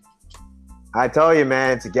back there. I told you,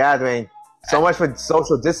 man, it's a gathering. So much for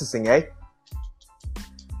social distancing, eh?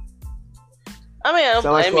 I mean, I don't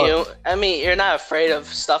blame you. I mean, you're not afraid of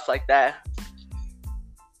stuff like that.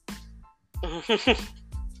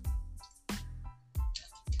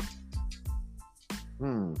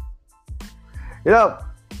 You know,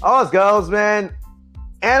 all this goes, man.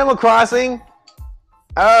 Animal Crossing.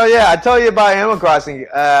 Oh yeah, I told you about Animal Crossing.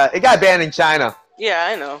 It got banned in China. Yeah,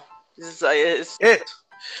 I know.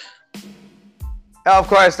 Of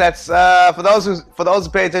course, that's for those who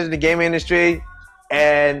pay attention to the gaming industry,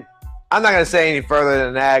 and I'm not gonna say any further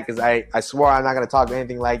than that because I swore I'm not gonna talk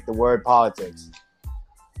anything like the word politics.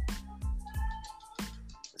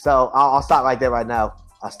 So I'll stop right there right now.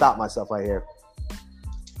 I'll stop myself right here.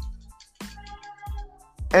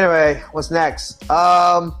 Anyway, what's next?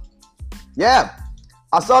 Yeah,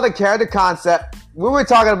 I saw the character concept. We were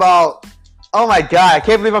talking about. Oh my god, I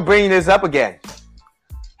can't believe I'm bringing this up again.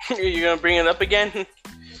 You're gonna bring it up again?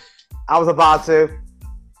 I was about to.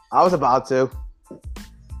 I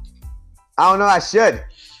don't know. I should,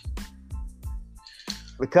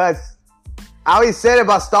 because I always said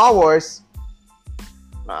about Star Wars.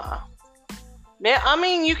 Man, I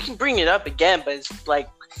mean, you can bring it up again, but it's like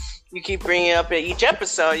you keep bringing it up at each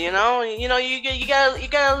episode. You gotta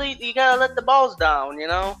let the balls down. You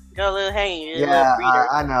gotta let it hang. Yeah,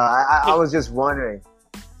 I know. I was just wondering.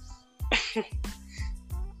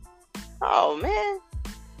 Oh man.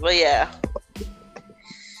 Well, yeah.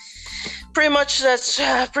 Pretty much that's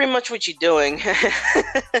pretty much what you're doing.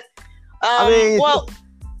 I mean, well.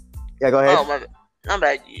 Yeah, go ahead. Oh, my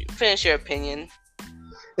bad. You finish your opinion.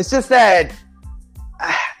 It's just that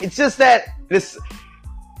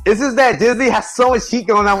Disney has so much heat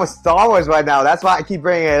going on with Star Wars right now. That's why I keep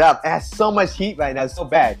bringing it up. It has so much heat right now. It's so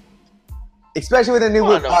bad, especially with the new,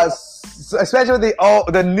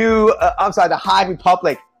 the High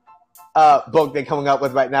Republic book they're coming up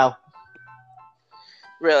with right now.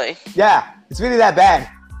 Really? Yeah, it's really that bad.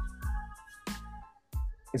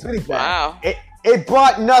 It's really bad. Wow. It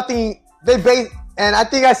brought nothing. And I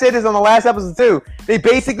think I said this on the last episode too. They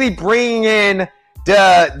basically bring in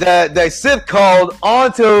the Sith code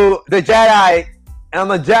onto the Jedi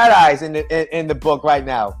and the Jedi's in the book right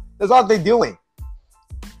now. That's all they're doing.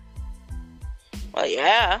 Well,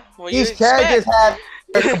 yeah. These characters have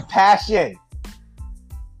compassion.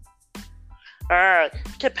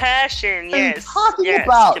 Compassion. What Yes. are you talking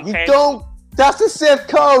about? Compassion. You don't. That's the Sith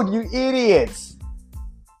code, you idiots.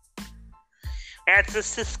 That's the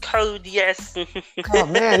Sith code. Yes. Oh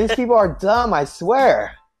man, these people are dumb. I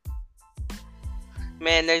swear.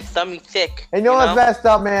 Man, they're thummy thick. And you know what's messed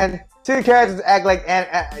up, man? Two characters act like, and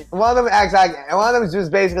one of them acts like, and one of them is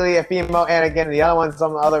just basically a female Anakin, and the other one's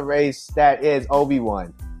some other race that is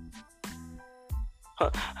Obi-Wan.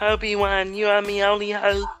 Obi-Wan, you are me only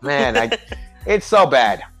hope. Man, it's so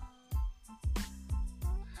bad.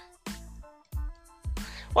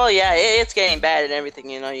 Well, yeah, it's getting bad and everything.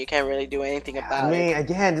 You can't really do anything about it. I mean,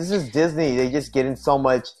 again, this is Disney. They just getting so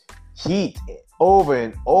much heat over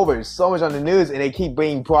and over, so much on the news, and they keep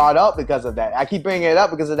being brought up because of that. I keep bringing it up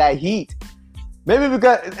because of that heat. Maybe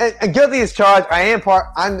because, and guilty as charged,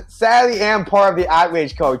 I'm sadly am part of the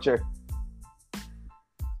outrage culture.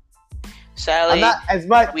 Sadly, not as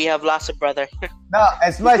much. We have lost a brother. No,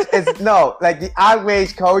 as much as like the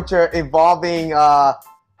outrage culture involving,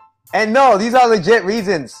 and no, these are legit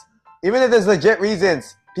reasons. Even if there's legit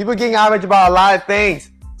reasons, people getting outraged about a lot of things.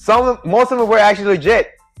 Most of them were actually legit,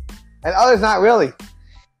 and others not really.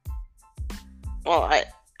 Well,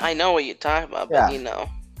 I know what you're talking about, but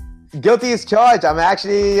guilty as charged. I'm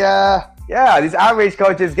actually, this outrage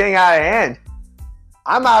culture is getting out of hand.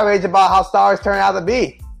 I'm outraged about how Star Wars turned out to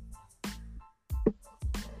be.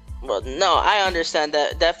 Well, no, I understand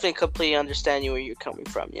that. Definitely completely understand where you're coming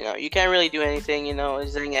from. You can't really do anything,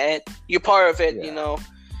 you're part of it,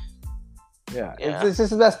 Yeah. It's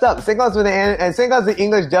just messed up. Same goes with the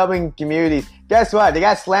English dubbing communities. Guess what? They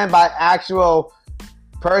got slammed by actual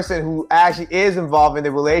person who actually is involved in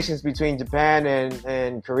the relations between Japan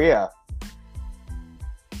and Korea.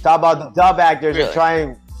 Talk about the dub actors who try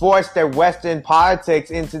and force their Western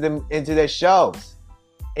politics into their shows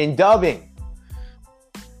in dubbing.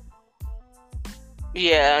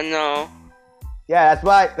 Yeah, no. Yeah,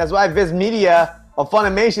 that's why Viz Media or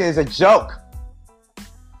Funimation is a joke.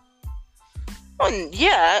 Well,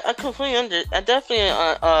 yeah, I definitely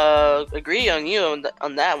agree on you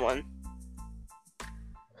on that one.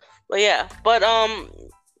 But yeah,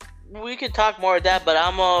 we could talk more of that. But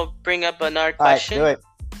I'm gonna bring up another question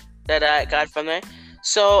that I got from there.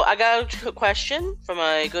 So I got a question from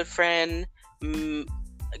a good friend.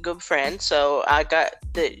 So I got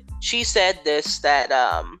she said this, that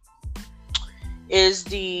is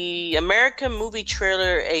the American movie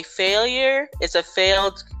trailer a failure? It's a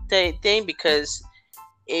failed thing because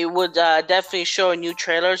it would definitely show new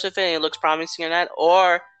trailers of it and it looks promising or not,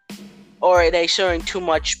 or are they showing too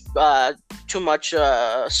much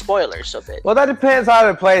spoilers of it? Well, that depends how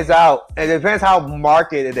it plays out. It depends how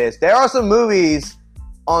marketed it is. There are some movies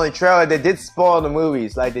on the trailer that did spoil the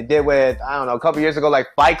movies, like they did with, I don't know, a couple years ago, like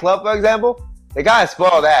Fight Club, for example. They kind of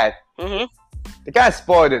spoiled that. Mm-hmm. They kind of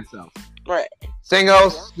spoiled itself. Right. Same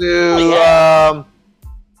goes to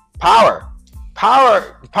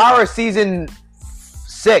Power season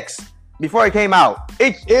 6 before it came out.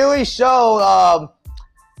 It only showed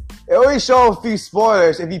a few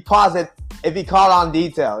spoilers if you pause it, if you caught on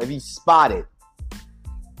detail, if you spot it.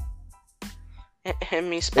 If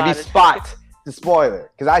you spot the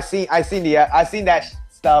spoiler, because I seen that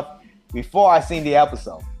stuff before I seen the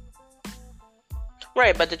episode.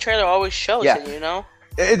 Right, but the trailer always shows it, you know?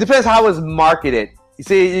 It depends how it's marketed. You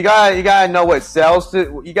see, you gotta know what sells.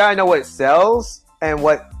 You gotta know what sells and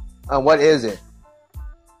what isn't.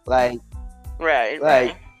 Like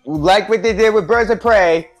what they did with Birds of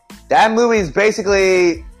Prey. That movie is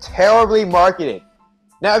basically terribly marketed.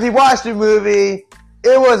 Now, if you watch the movie,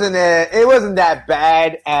 it wasn't that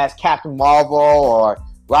bad as Captain Marvel or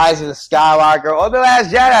Rise of the Skywalker or The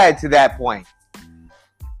Last Jedi to that point.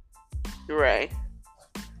 Right.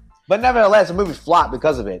 But nevertheless, the movie flopped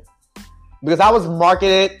because of it. Because I was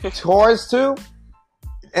marketed towards and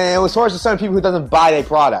it was towards certain people who doesn't buy their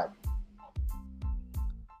product.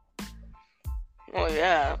 Well,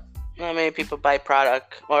 yeah. Not many people buy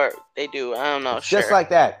product, or they do. I don't know. Just like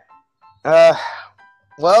that. Well,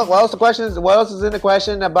 what else? What else is in the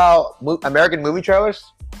question about American movie trailers?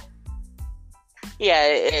 Yeah,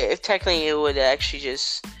 if technically it would actually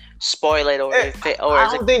just spoil it, or I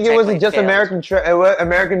don't think it wasn't just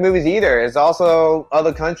American movies either. It's also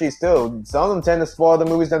other countries too. Some of them tend to spoil the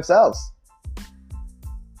movies themselves.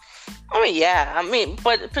 I mean, yeah.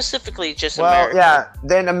 But specifically just American. Well, yeah.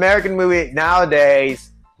 Then American movie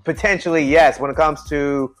nowadays, potentially yes, when it comes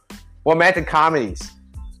to romantic comedies.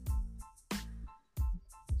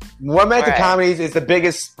 Romantic comedies is the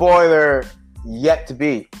biggest spoiler yet to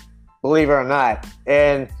be, believe it or not.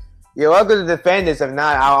 And you're welcome to defend this. If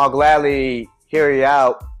not, I'll gladly hear you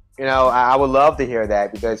out. You know, I would love to hear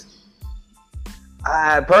that because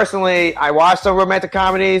personally, I watch some romantic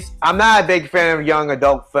comedies. I'm not a big fan of young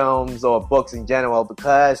adult films or books in general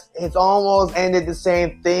because it's almost ended the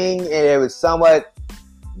same thing, and it was somewhat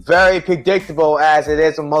very predictable as it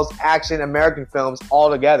is with most action American films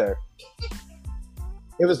altogether.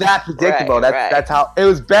 It was that predictable. That's how it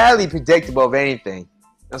was. Badly predictable, if anything.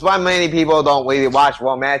 That's why many people don't really watch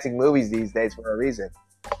romantic movies these days for a reason.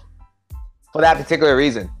 For that particular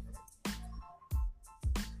reason.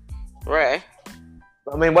 Right.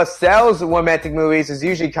 I mean, what sells romantic movies is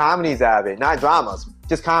usually comedies out of it, not dramas,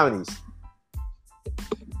 just comedies.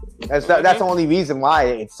 That's the only reason why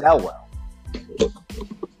it sell well.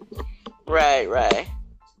 Right.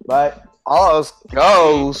 But all those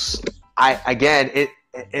goes,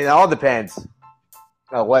 it all depends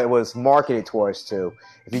on what it was marketed towards too.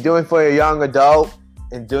 If you're doing it for a young adult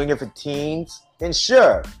and doing it for teens, then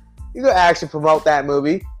sure, you can actually promote that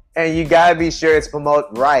movie, and you gotta be sure it's promote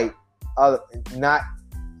right, not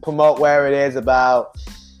promote where it is about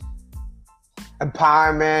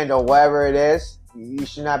empowerment or whatever it is. You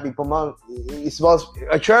should not be promoting.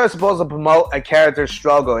 A trailer is supposed to promote a character's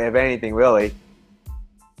struggle, if anything, really.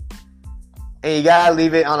 And you gotta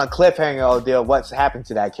leave it on a cliffhanger deal. What's happened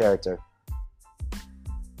to that character?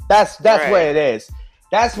 That's right. what it is.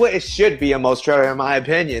 That's what it should be in most trailers, in my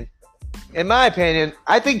opinion. In my opinion,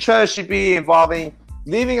 I think trailers should be involving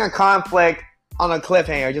leaving a conflict on a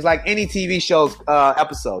cliffhanger, just like any TV show's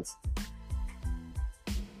episodes.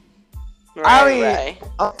 Right.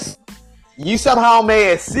 You somehow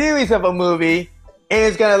made a series of a movie, and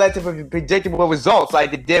it's gonna lead to predictable results, like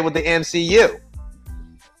they did with the MCU.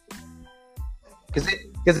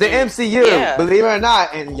 Because the MCU, believe it or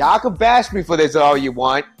not, and y'all can bash me for this all you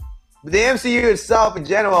want, but the MCU itself in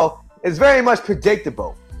general is very much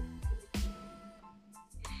predictable.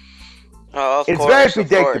 Oh, it's very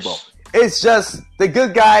predictable. It's just the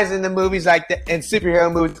good guys in the movies, in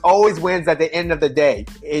superhero movies, always wins at the end of the day.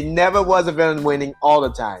 It never was a villain winning all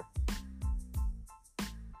the time.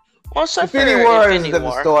 Well, Infinity War is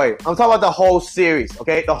the story. I'm talking about the whole series,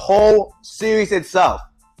 okay? The whole series itself.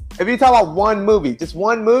 If you talk about one movie, just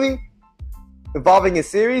one movie involving a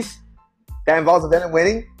series that involves a villain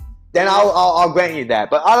winning, then I'll grant you that.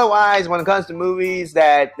 But otherwise, when it comes to movies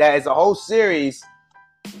that is a whole series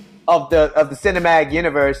of the cinematic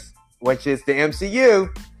universe, which is the MCU,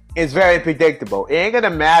 is very predictable. It ain't gonna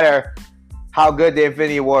matter how good the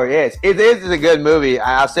Infinity War is. It is a good movie.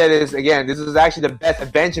 I'll say this again. This is actually the best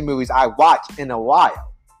Avenger movies I watched in a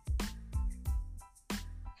while.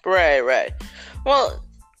 Right. Well,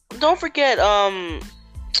 don't forget,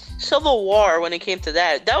 Civil War. When it came to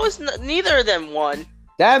that was neither of them won.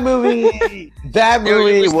 That movie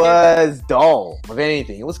was dull. If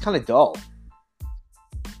anything, it was kind of dull.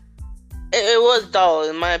 It was dull.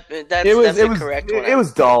 In my opinion, that's correct. It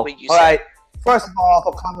was dull. All right. First of all,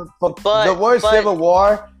 the word Civil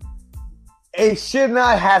War, it should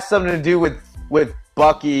not have something to do with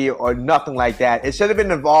Bucky or nothing like that. It should have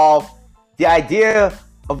been involved the idea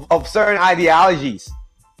of certain ideologies.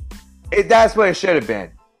 That's what it should have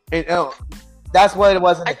been. That's what it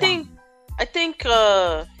was. I think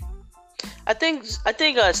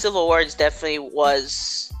Civil War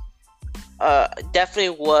definitely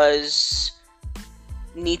was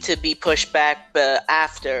need to be pushed back, but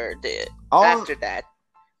after that,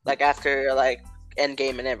 after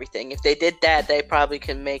Endgame and everything. If they did that, they probably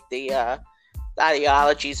can make the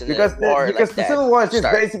ideologies and because the Civil War is just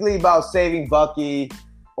basically about saving Bucky,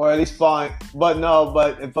 or at least fun. But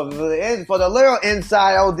for the little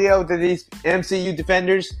inside deal to these MCU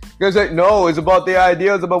defenders, because no, it's about the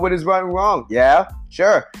ideas about what is right and wrong. Yeah,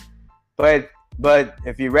 sure, but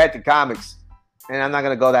if you read the comics, and I'm not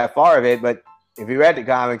gonna go that far of it, but if you read the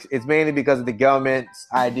comics, it's mainly because of the government's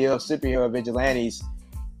idea of superhero vigilantes.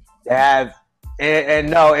 And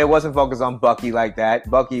no, it wasn't focused on Bucky like that.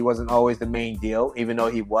 Bucky wasn't always the main deal, even though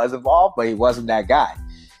he was involved, but he wasn't that guy.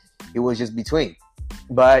 He was just between.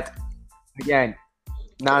 But again,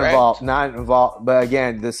 not involved. But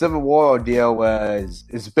again, the Civil War deal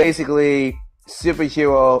is basically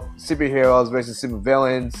superheroes versus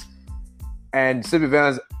supervillains, and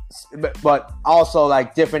supervillains, but also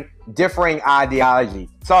differing ideology.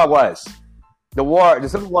 That's all it was. The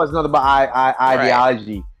Civil War is not about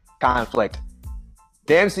ideology conflict.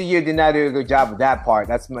 The MCU did not do a good job with that part.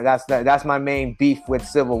 That's my main beef with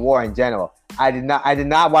Civil War in general. I did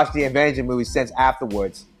not watch the Avenger movies since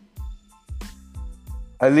afterwards.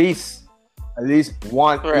 At least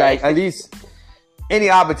one, at least any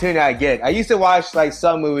opportunity I get. I used to watch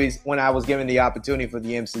some movies when I was given the opportunity for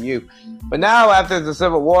the MCU, but now after the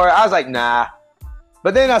Civil War, I was like, nah.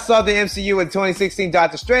 But then I saw the MCU in 2016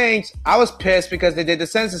 Doctor Strange. I was pissed because they did the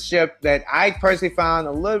censorship that I personally found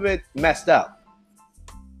a little bit messed up.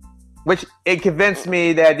 Which it convinced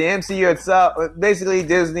me that the MCU itself, basically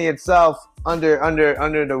Disney itself, under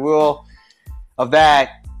the rule of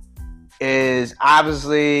that, is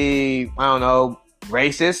obviously, I don't know,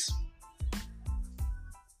 racist.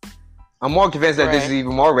 I'm more convinced that this is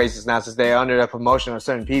even more racist now since they're under the promotion of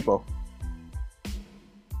certain people.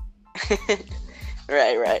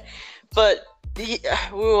 Right. But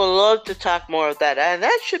we would love to talk more of that, and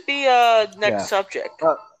that should be next subject.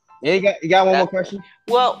 Yeah, you got one more question?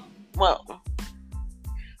 Well,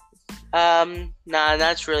 nah,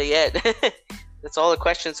 that's really it. That's all the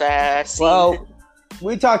questions I see. Well,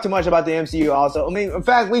 we talked too much about the MCU also. I mean, in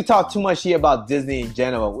fact, we talked too much heat about Disney in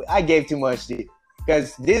general. I gave too much heat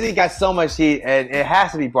because Disney got so much heat, and it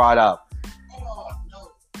has to be brought up.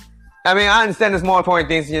 I mean, I understand there's more important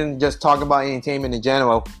things than just talking about entertainment in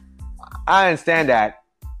general. I understand that,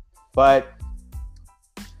 but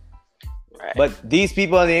these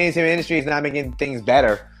people in the entertainment industry is not making things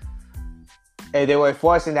better. And they were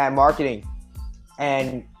enforcing that marketing.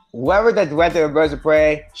 And whoever the director of Birds of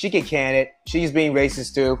Prey, she can can it. She's being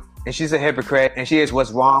racist too, and she's a hypocrite, and she is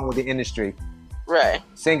what's wrong with the industry. Right.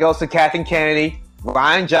 Same goes to Kathleen Kennedy,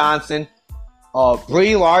 Ryan Johnson,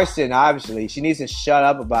 Brie Larson. Obviously, she needs to shut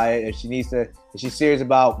up about it if she's serious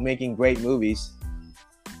about making great movies.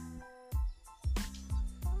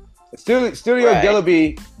 Studio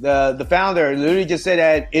Gilliby, the founder, literally just said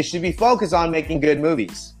that it should be focused on making good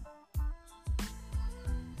movies.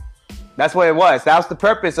 That's what it was. That was the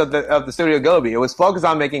purpose of the Studio Gilliby. It was focused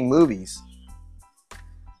on making movies,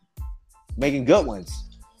 making good ones.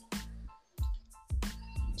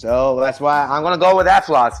 So that's why I'm gonna go with that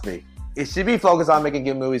philosophy. It should be focused on making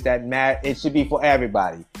good movies that matter. It should be for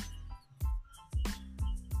everybody.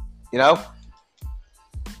 You know?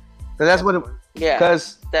 So that's what.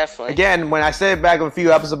 Because definitely. Again, when I said back a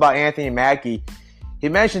few episodes about Anthony Mackie, he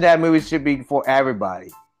mentioned that movies should be for everybody.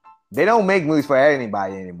 They don't make movies for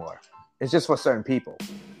anybody anymore. It's just for certain people.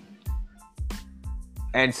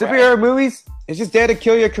 And superhero movies, it's just there to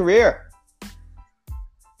kill your career.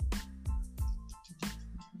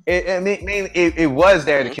 It was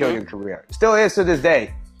there to kill your career. It still is to this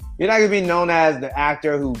day. You're not gonna be known as the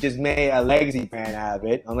actor who just made a legacy brand out of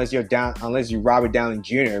it, unless you're Robert Downey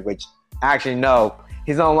Jr., which actually no,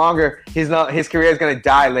 he's no longer. His career is gonna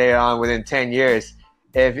die later on within 10 years.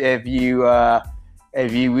 If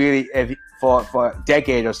for a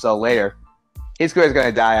decade or so later, his career is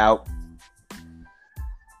gonna die out.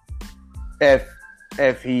 If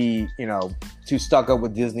he too stuck up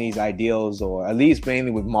with Disney's ideals, or at least mainly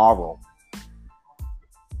with Marvel.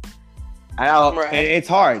 I know it's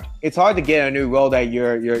hard. It's hard to get a new role that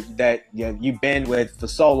you've been with for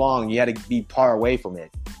so long. You had to be far away from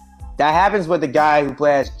it. That happens with the guy who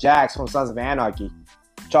plays Jax from Sons of Anarchy,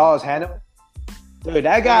 Charles Hannum. Dude,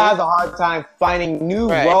 that guy has a hard time finding new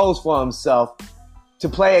roles for himself to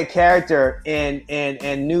play a character in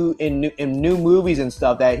new movies and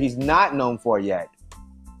stuff that he's not known for yet.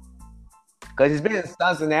 Because he's been in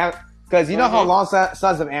Sons of Anarchy. Because you know how long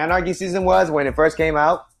Sons of Anarchy season was when it first came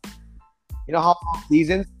out? You know how long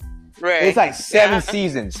seasons? Right. It's like 7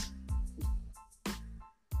 seasons.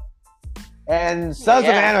 And Sons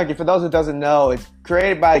of Anarchy, for those who doesn't know, it's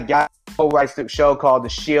created by a guy who writes a show called The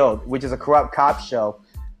Shield, which is a corrupt cop show.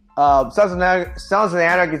 Sons of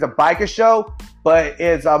Anarchy is a biker show, but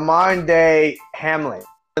it's a modern day Hamlet,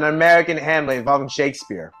 an American Hamlet involving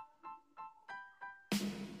Shakespeare.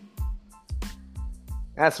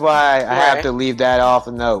 That's why I have to leave that off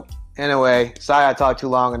a note. Anyway, sorry I talked too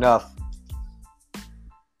long enough.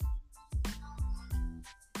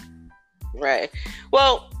 Right.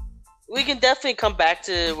 Well, we can definitely come back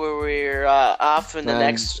to where we're off in the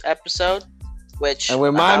next episode. And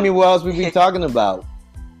remind me what else we've been talking about.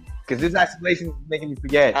 Because this explanation is making me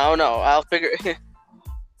forget. I don't know. I'll figure.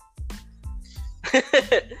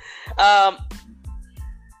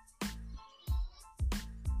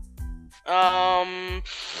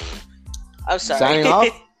 I'm sorry. Signing off?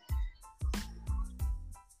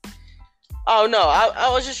 Oh no, I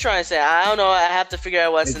was just trying to say I don't know. I have to figure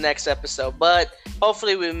out what's the next episode, but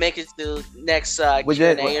hopefully we make it to next Q&A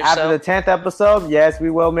or after the 10th episode. Yes, we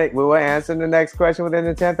will answer the next question within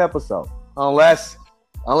the 10th episode, unless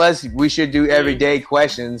we should do everyday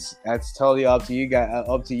questions. That's totally up to you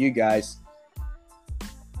guys.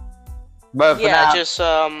 But for now,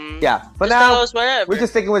 for now, we're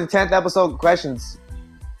just sticking with the 10th episode questions.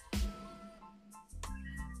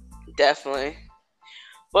 Definitely.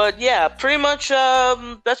 But yeah, pretty much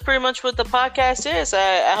that's pretty much what the podcast is.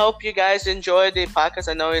 I hope you guys enjoyed the podcast.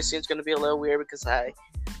 I know it seems going to be a little weird because I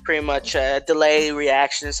pretty much delay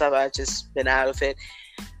reaction and stuff. I've just been out of it.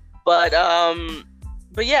 But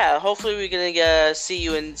yeah, hopefully we're going to see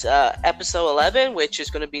you in episode 11, which is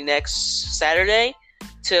going to be next Saturday.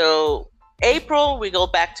 Till April, we go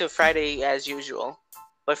back to Friday as usual.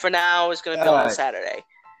 But for now, it's going to be on Saturday.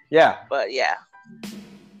 Yeah. But yeah,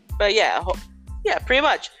 pretty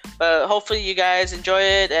much. But hopefully you guys enjoy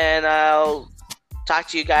it, and I'll talk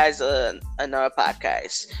to you guys on another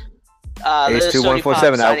podcast.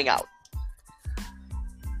 H2147 signing out.